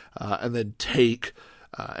in, and then take,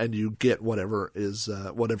 and you get whatever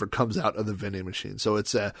comes out of the vending machine. So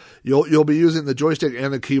it's you'll be using the joystick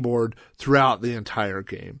and the keyboard throughout the entire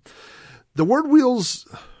game. The word wheels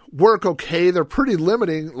work okay. They're pretty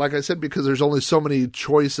limiting, like I said, because there's only so many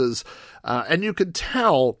choices. And you can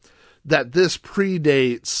tell that this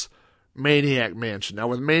predates Maniac Mansion. Now,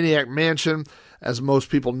 with Maniac Mansion, as most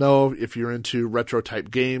people know, if you're into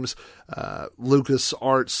retro-type games,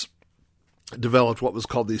 LucasArts developed what was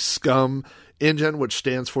called the Scum engine, which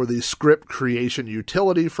stands for the Script Creation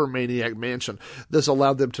Utility for Maniac Mansion. This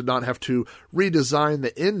allowed them to not have to redesign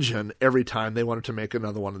the engine every time they wanted to make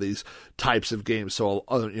another one of these types of games. So,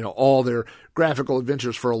 all their graphical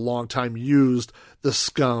adventures for a long time used the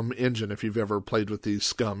Scum engine. If you've ever played with the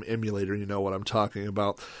Scum emulator, you know what I'm talking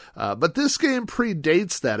about. But this game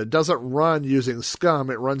predates that. It doesn't run using Scum.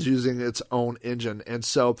 It runs using its own engine. And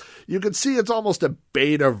so you can see it's almost a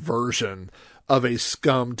beta version of a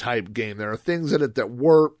Scum type game. There are things in it that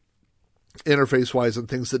work interface wise and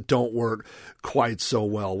things that don't work quite so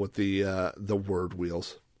well with the word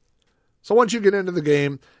wheels. So once you get into the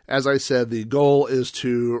game, as I said, the goal is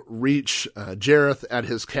to reach Jareth at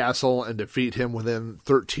his castle and defeat him within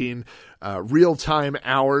 13 real-time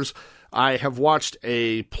hours. I have watched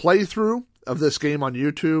a playthrough of this game on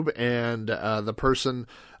YouTube, and the person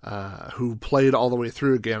who played all the way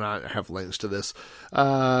through, again, I have links to this,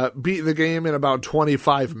 beat the game in about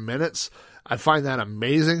 25 minutes. I find that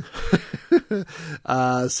amazing,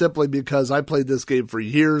 simply because I played this game for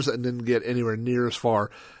years and didn't get anywhere near as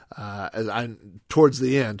far towards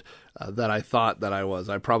the end that I thought that I was.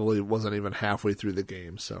 I probably wasn't even halfway through the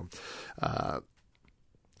game. So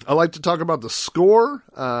I like to talk about the score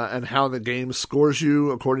and how the game scores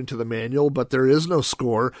you according to the manual, but there is no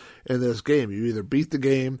score in this game. You either beat the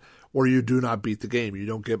game or you do not beat the game. You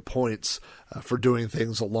don't get points for doing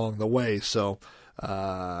things along the way. So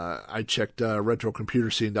I checked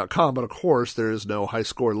retrocomputerscene.com, but of course there is no high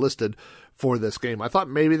score listed for this game. I thought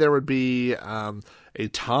maybe there would be a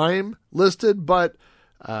time listed, but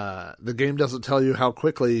the game doesn't tell you how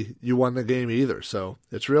quickly you won the game either. So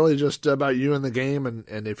it's really just about you and the game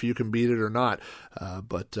and if you can beat it or not.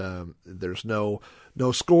 But there's no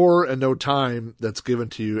score and no time that's given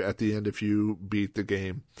to you at the end if you beat the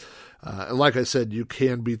game. And like I said, you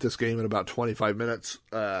can beat this game in about 25 minutes.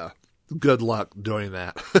 Good luck doing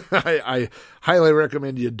that. I highly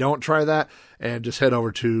recommend you don't try that and just head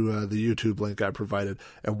over to the YouTube link I provided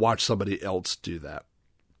and watch somebody else do that.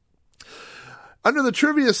 Under the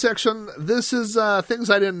trivia section, this is things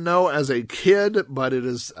I didn't know as a kid, but it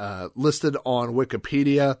is listed on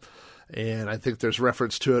Wikipedia, and I think there's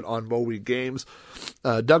reference to it on Bowie Games.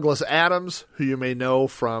 Douglas Adams, who you may know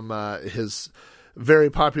from his very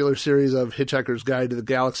popular series of Hitchhiker's Guide to the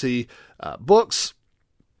Galaxy books,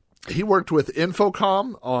 he worked with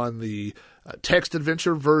Infocom on the text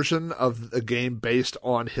adventure version of the game based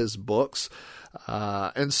on his books.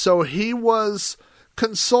 And so he was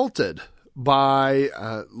consulted by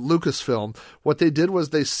Lucasfilm. What they did was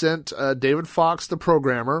they sent David Fox, the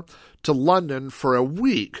programmer, to London for a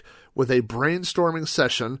week with a brainstorming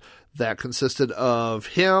session that consisted of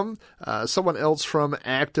him, someone else from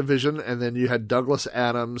Activision, and then you had Douglas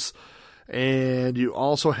Adams, and you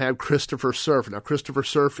also had Christopher Surf. Now, Christopher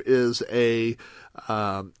Surf is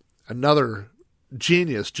another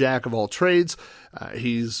genius, jack of all trades.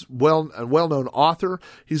 He's a well-known author.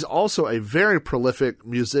 He's also a very prolific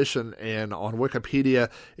musician, and on Wikipedia,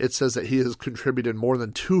 it says that he has contributed more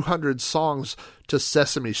than 200 songs to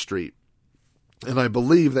Sesame Street. And I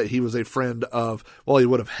believe that he was a friend of, well, he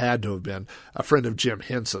would have had to have been a friend of Jim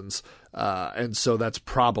Henson's. And so that's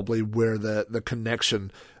probably where the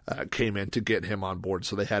connection came in to get him on board.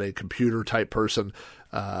 So they had a computer type person,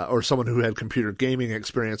 or someone who had computer gaming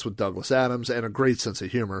experience with Douglas Adams and a great sense of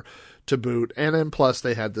humor to boot. And then plus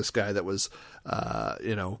they had this guy that was, had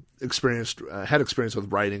experience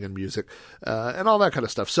with writing and music, and all that kind of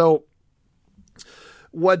stuff. So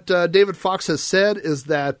what David Fox has said is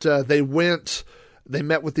that they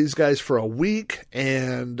met with these guys for a week,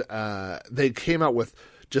 and they came out with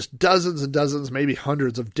just dozens and dozens, maybe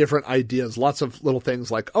hundreds of different ideas, lots of little things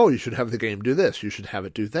like, oh, you should have the game do this, you should have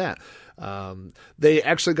it do that. They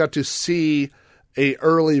actually got to see a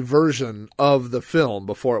early version of the film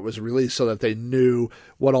before it was released so that they knew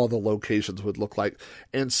what all the locations would look like.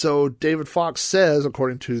 And so David Fox says,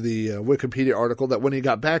 according to the Wikipedia article, that when he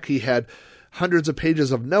got back, he had hundreds of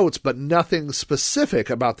pages of notes, but nothing specific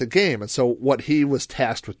about the game. And so what he was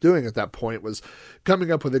tasked with doing at that point was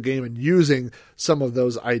coming up with a game and using some of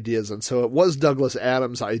those ideas. And so it was Douglas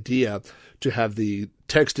Adams' idea to have the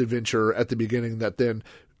text adventure at the beginning that then,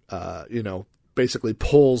 basically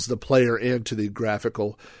pulls the player into the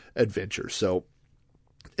graphical adventure. So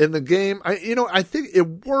in the game, I think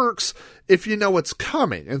it works if you know what's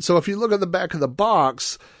coming. And so if you look at the back of the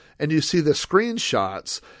box and you see the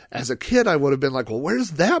screenshots, as a kid, I would have been like, well,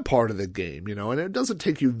 where's that part of the game? And it doesn't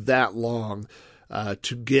take you that long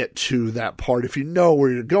to get to that part. If you know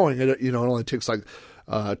where you're going, it only takes like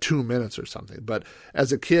 2 minutes or something. But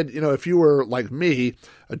as a kid, if you were like me,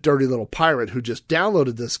 a dirty little pirate who just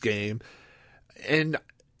downloaded this game, and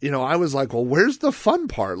I was like, well, where's the fun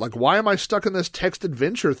part? Like, why am I stuck in this text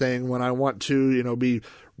adventure thing when I want to, be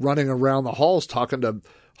running around the halls talking to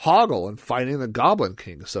Hoggle and fighting the Goblin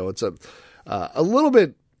King? So it's a little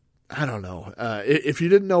bit, I don't know. If you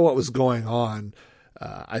didn't know what was going on,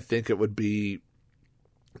 I think it would be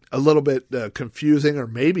a little bit confusing or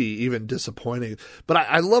maybe even disappointing. But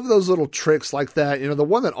I love those little tricks like that. The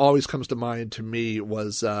one that always comes to mind to me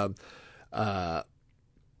was the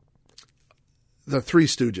Three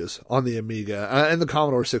Stooges on the Amiga and the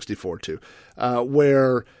Commodore 64 too,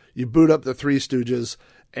 where you boot up the Three Stooges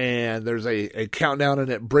and there's a countdown and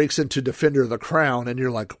it breaks into Defender of the Crown and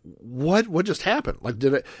you're like, what just happened? Like,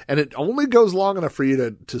 did it? And it only goes long enough for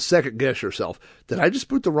you to second guess yourself. Did I just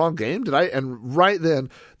boot the wrong game? And right then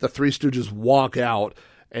the Three Stooges walk out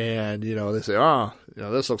and, they say,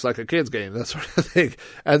 this looks like a kid's game, that sort of thing.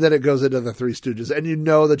 And then it goes into the Three Stooges and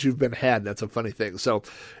that you've been had. That's a funny thing. So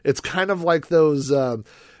it's kind of like those,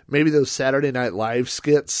 maybe those Saturday Night Live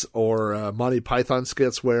skits or Monty Python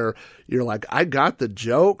skits where you're like, I got the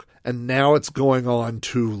joke and now it's going on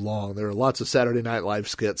too long. There are lots of Saturday Night Live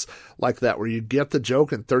skits like that where you get the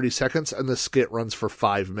joke in 30 seconds and the skit runs for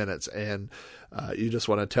 5 minutes. And you just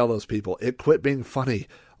want to tell those people it quit being funny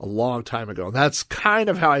a long time ago. And that's kind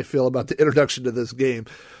of how I feel about the introduction to this game.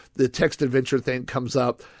 The text adventure thing comes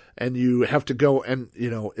up and you have to go and,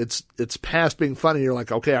 it's past being funny. You're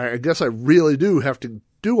like, okay, I guess I really do have to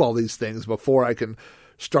do all these things before I can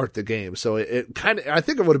start the game. So I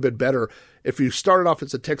think it would have been better if you started off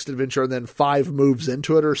as a text adventure and then 5 moves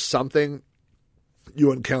into it or something,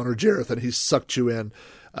 you encounter Jareth and he sucked you in.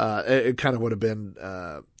 It kind of would have been,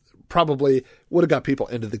 probably would have got people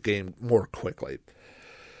into the game more quickly.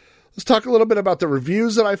 Let's talk a little bit about the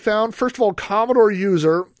reviews that I found. First of all, Commodore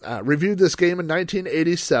User reviewed this game in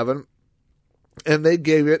 1987, and they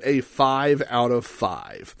gave it a 5 out of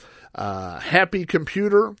 5. Happy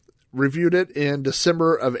Computer reviewed it in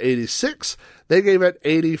December of 86. They gave it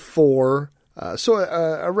 84, so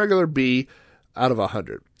a regular B out of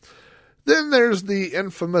 100. Then there's the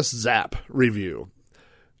infamous Zap review.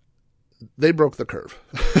 They broke the curve.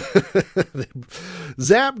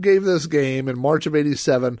 Zap gave this game in March of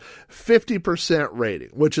 87 50% rating,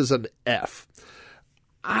 which is an F.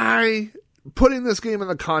 Putting this game in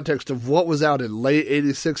the context of what was out in late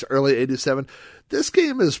 86, early 87, this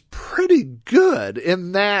game is pretty good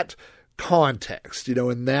in that context,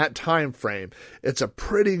 in that time frame. It's a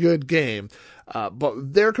pretty good game.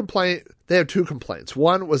 But they have 2 complaints.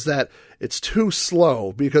 One was that it's too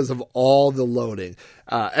slow because of all the loading.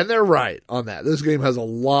 And they're right on that. This game has a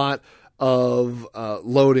lot of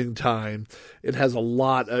loading time. It has a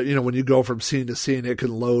lot, when you go from scene to scene, it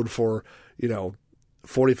can load for,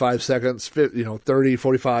 45 seconds, 30,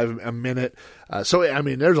 45, a minute. So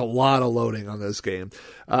there's a lot of loading on this game.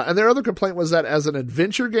 And their other complaint was that as an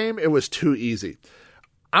adventure game, it was too easy.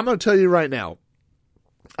 I'm going to tell you right now,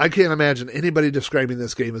 I can't imagine anybody describing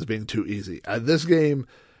this game as being too easy. This game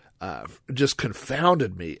just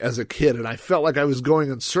confounded me as a kid, and I felt like I was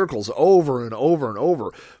going in circles over and over and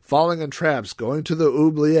over, falling in traps, going to the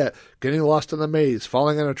oubliette, getting lost in the maze,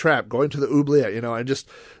 falling in a trap, going to the oubliette, I just,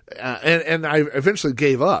 and I eventually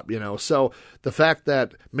gave up, So the fact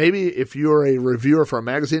that maybe if you're a reviewer for a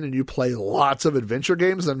magazine and you play lots of adventure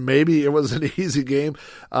games, then maybe it was an easy game.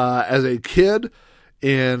 As a kid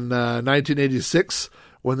in 1986,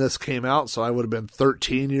 when this came out, so I would have been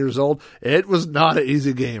 13 years old. It was not an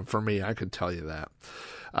easy game for me, I can tell you that.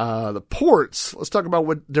 The ports, let's talk about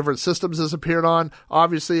what different systems this appeared on.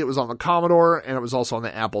 Obviously, it was on the Commodore, and it was also on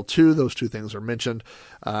the Apple II. Those 2 things are mentioned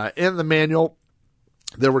in the manual.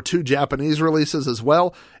 There were 2 Japanese releases as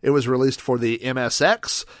well. It was released for the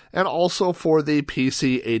MSX and also for the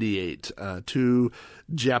PC-88, 2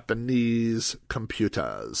 Japanese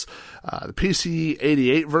computers. The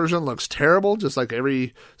PC-88 version looks terrible, just like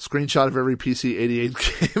every screenshot of every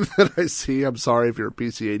PC-88 game that I see. I'm sorry if you're a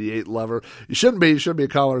PC-88 lover. You shouldn't be. You should be a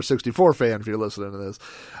Commodore 64 fan if you're listening to this.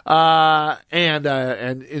 And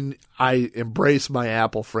I embrace my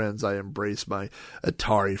Apple friends. I embrace my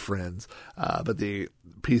Atari friends. But the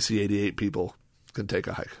PC-88 people can take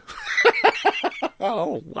a hike.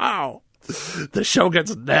 Oh, wow. The show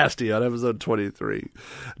gets nasty on episode 23.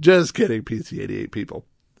 Just kidding, PC-88 people.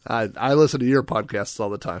 I listen to your podcasts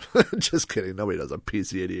all the time. Just kidding. Nobody does a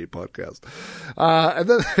PC-88 podcast. And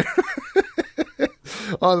then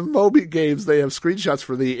on Moby Games, they have screenshots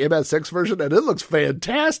for the MSX version, and it looks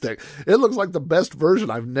fantastic. It looks like the best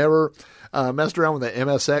version. I've never messed around with the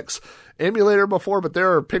MSX emulator before, but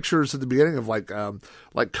there are pictures at the beginning of like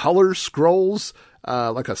color scrolls,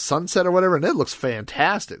 like a sunset or whatever, and it looks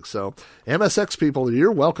fantastic. So MSX people,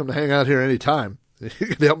 you're welcome to hang out here anytime You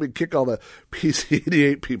can help me kick all the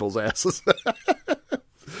PC-88 people's asses.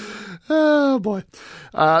 Oh, boy.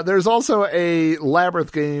 There's also a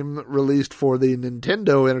Labyrinth game released for the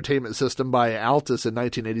Nintendo Entertainment System by Altus in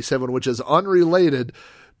 1987, which is unrelated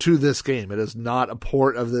to this game. It is not a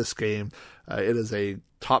port of this game. It is a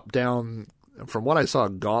top-down, from what I saw,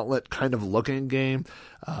 Gauntlet kind of looking game,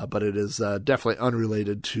 but it is definitely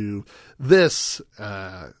unrelated to this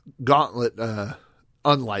Gauntlet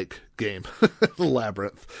unlike game,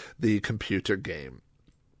 Labyrinth, the computer game.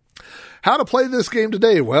 How to play this game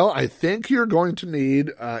today? Well, I think you're going to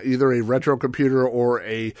need either a retro computer or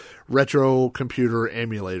a retro computer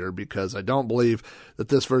emulator, because I don't believe that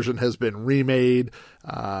this version has been remade.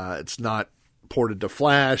 It's not ported to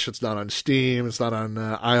Flash. It's not on Steam. It's not on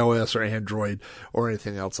iOS or Android or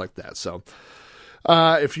anything else like that. So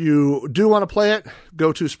if you do want to play it,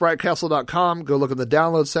 go to spritecastle.com, go look in the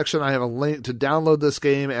download section. I have a link to download this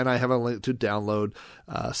game, and I have a link to download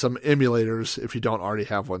some emulators if you don't already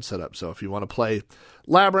have one set up. So if you want to play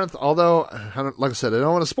Labyrinth, although, like I said, I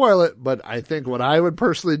don't want to spoil it, but I think what I would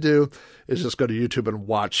personally do is just go to YouTube and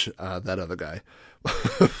watch that other guy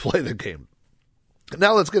play the game.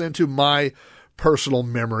 Now let's get into my personal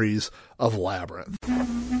memories of Labyrinth. All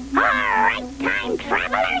right, time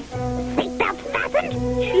travelers. Seatbelts fastened?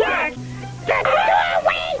 Yes. The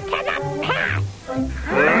doorway to the past.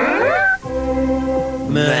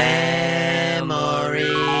 Memories.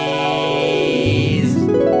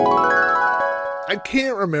 I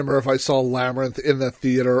can't remember if I saw Labyrinth in the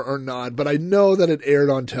theater or not, but I know that it aired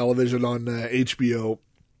on television on HBO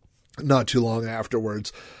not too long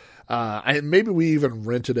afterwards. Maybe we even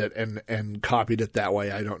rented it and copied it that way.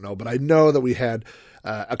 I don't know. But I know that we had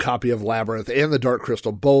a copy of Labyrinth and The Dark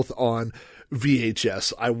Crystal both on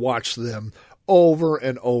VHS. I watched them over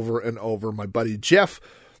and over and over. My buddy Jeff,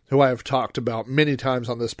 who I have talked about many times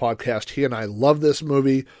on this podcast, he and I love this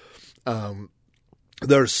movie.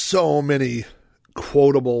 There's so many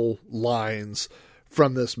quotable lines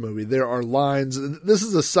from this movie. There are lines. This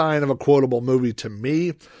is a sign of a quotable movie to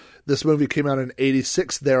me. This movie came out in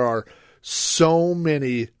 86. There are so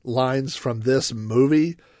many lines from this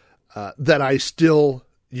movie that I still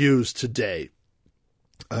use today.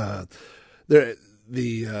 Sarah, the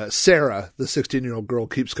 16-year-old girl,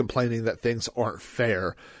 keeps complaining that things aren't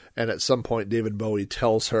fair. And at some point, David Bowie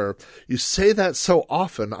tells her, "You say that so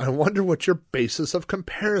often, I wonder what your basis of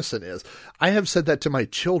comparison is." I have said that to my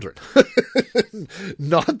children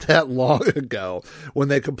not that long ago when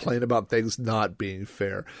they complain about things not being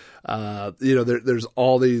fair. There's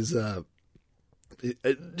all these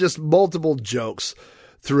just multiple jokes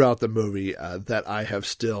throughout the movie that I have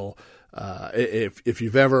still, if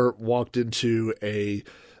you've ever walked into a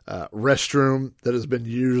restroom that has been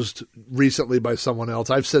used recently by someone else.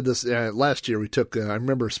 I've said this last year. We took, I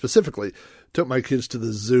remember specifically, took my kids to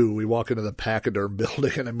the zoo. We walk into the Pachyderm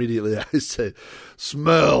building, and immediately I say,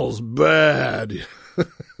 "Smells bad,"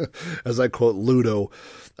 as I quote Ludo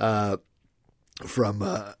from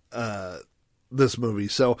this movie.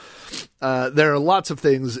 So there are lots of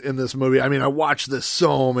things in this movie. I mean, I watched this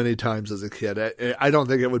so many times as a kid. I don't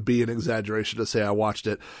think it would be an exaggeration to say I watched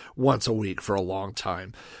it once a week for a long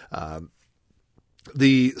time.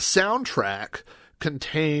 The soundtrack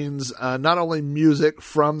contains not only music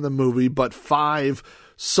from the movie, but 5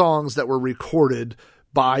 songs that were recorded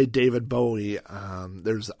by David Bowie.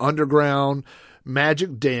 There's Underground,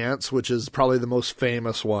 Magic Dance, which is probably the most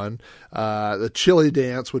famous one. The Chili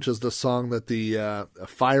Dance, which is the song that the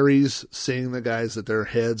Fireys sing, the guys that their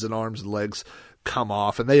heads and arms and legs come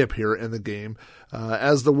off, and they appear in the game.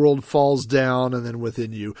 As the World Falls Down, and then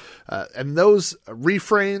Within You. And those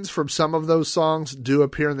refrains from some of those songs do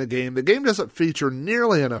appear in the game. The game doesn't feature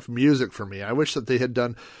nearly enough music for me. I wish that they had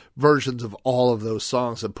done versions of all of those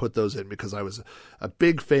songs and put those in, because I was a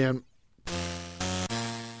big fan.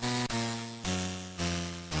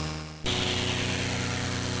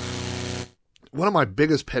 One of my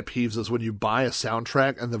biggest pet peeves is when you buy a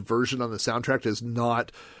soundtrack and the version on the soundtrack is not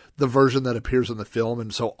the version that appears in the film.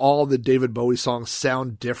 And so all the David Bowie songs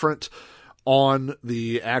sound different on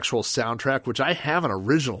the actual soundtrack, which I have an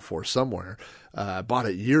original for somewhere. I bought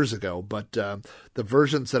it years ago, but the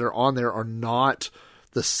versions that are on there are not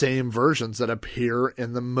the same versions that appear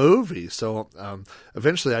in the movie. So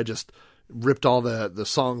eventually I just ripped all the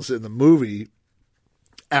songs in the movie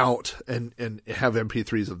out and have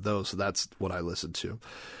MP3s of those. So that's what I listened to.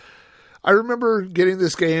 I remember getting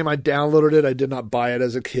this game. I downloaded it. I did not buy it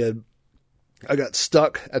as a kid. I got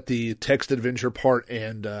stuck at the text adventure part,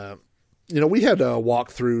 and we had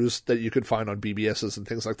walkthroughs that you could find on BBSs and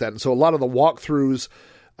things like that. And so a lot of the walkthroughs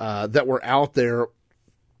that were out there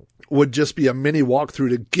would just be a mini walkthrough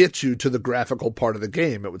to get you to the graphical part of the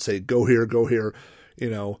game. It would say, go here,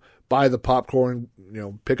 buy the popcorn,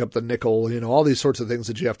 pick up the nickel, all these sorts of things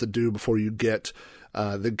that you have to do before you get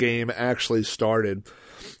the game actually started.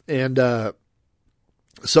 And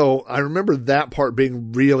so I remember that part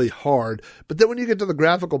being really hard. But then when you get to the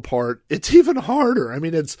graphical part, it's even harder. I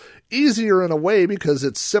mean, it's easier in a way because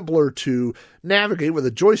it's simpler to navigate with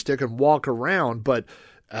a joystick and walk around. But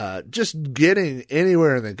just getting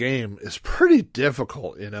anywhere in the game is pretty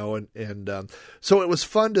difficult, and so it was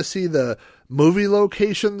fun to see the movie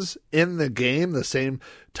locations in the game, the same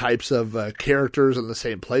types of characters in the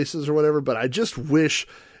same places or whatever, but I just wish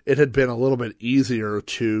it had been a little bit easier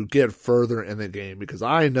to get further in the game, because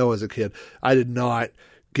I know as a kid, I did not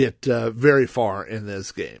get very far in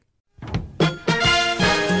this game.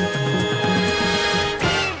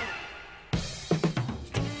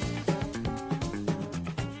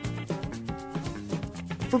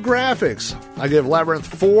 For graphics, I give Labyrinth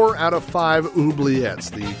 4 out of 5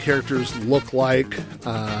 oubliettes. The characters look like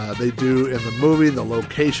they do in the movie. The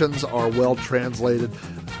locations are well translated.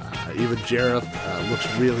 Even Jareth looks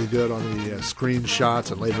really good on the screenshots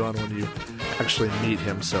and later on when you actually meet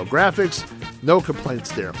him. So graphics, no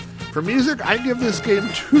complaints there. For music, I give this game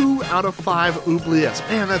 2 out of 5 oubliettes.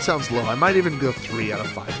 Man, that sounds low. I might even go 3 out of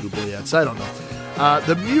 5 oubliettes. I don't know.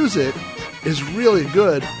 The music is really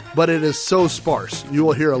good, but it is so sparse. You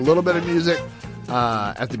will hear a little bit of music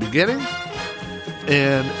at the beginning,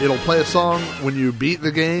 and it'll play a song when you beat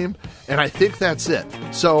the game, and I think that's it.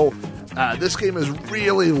 So this game is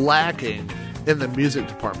really lacking in the music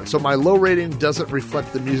department. So my low rating doesn't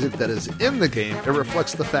reflect the music that is in the game. It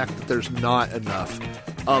reflects the fact that there's not enough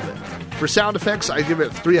of it. For sound effects, I give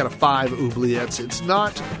it 3 out of 5 oubliettes. It's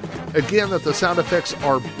not, again, that the sound effects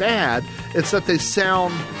are bad. It's that they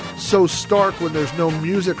sound so stark when there's no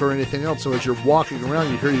music or anything else. So as you're walking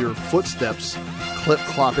around, you hear your footsteps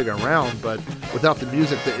clip-clopping around, but without the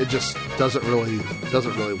music, it just doesn't really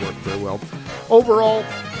work very well. Overall,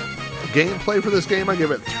 gameplay for this game, I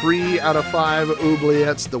give it 3 out of 5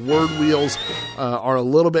 oubliettes. The word wheels are a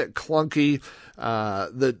little bit clunky.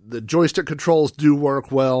 The joystick controls do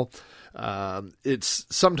work well. It's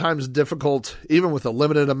sometimes difficult, even with a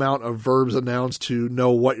limited amount of verbs and nouns, to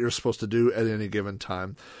know what you're supposed to do at any given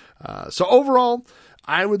time. So overall,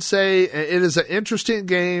 I would say it is an interesting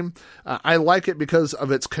game. I like it because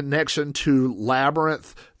of its connection to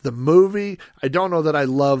Labyrinth, the movie. I don't know that I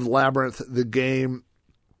love Labyrinth, the game.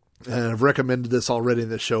 And I've recommended this already in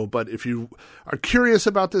the show, but if you are curious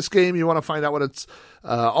about this game, you want to find out what it's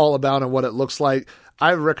all about and what it looks like,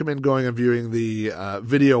 I recommend going and viewing the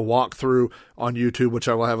video walkthrough on YouTube, which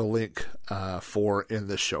I will have a link for in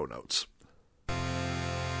the show notes.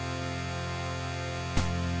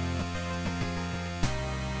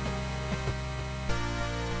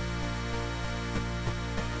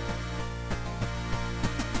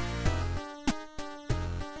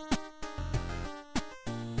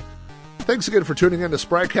 Thanks again for tuning in to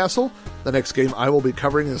Sprite Castle. The next game I will be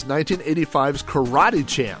covering is 1985's Karate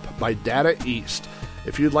Champ by Data East.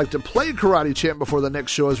 If you'd like to play Karate Champ before the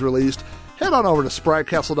next show is released, head on over to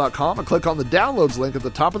SpriteCastle.com and click on the downloads link at the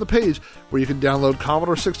top of the page where you can download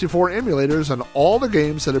Commodore 64 emulators and all the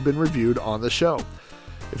games that have been reviewed on the show.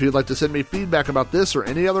 If you'd like to send me feedback about this or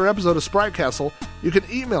any other episode of Sprite Castle, you can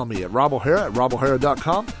email me at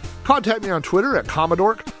robohara@robohara.com, contact me on Twitter at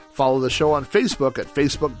Commodork, follow the show on Facebook at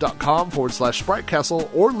facebook.com/SpriteCastle,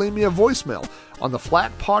 or leave me a voicemail on the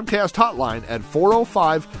FLAC Podcast Hotline at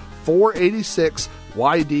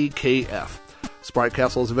 405-486-YDKF. Sprite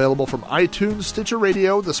Castle is available from iTunes, Stitcher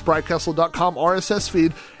Radio, the SpriteCastle.com RSS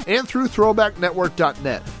feed, and through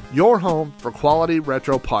ThrowbackNetwork.net, your home for quality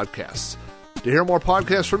retro podcasts. To hear more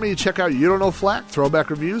podcasts from me, check out You Don't Know FLAC, Throwback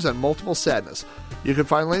Reviews, and Multiple Sadness. You can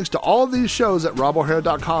find links to all of these shows at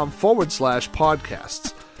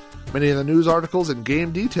robohara.com/podcasts. Many of the news articles and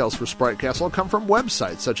game details for Sprite Castle come from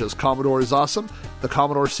websites such as Commodore is Awesome, the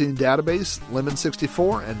Commodore Scene Database, Lemon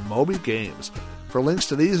 64, and Moby Games. For links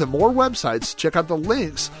to these and more websites, check out the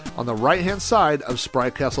links on the right-hand side of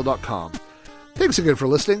SpriteCastle.com. Thanks again for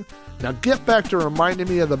listening. Now get back to reminding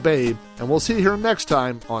me of the babe, and we'll see you here next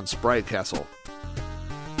time on Sprite Castle.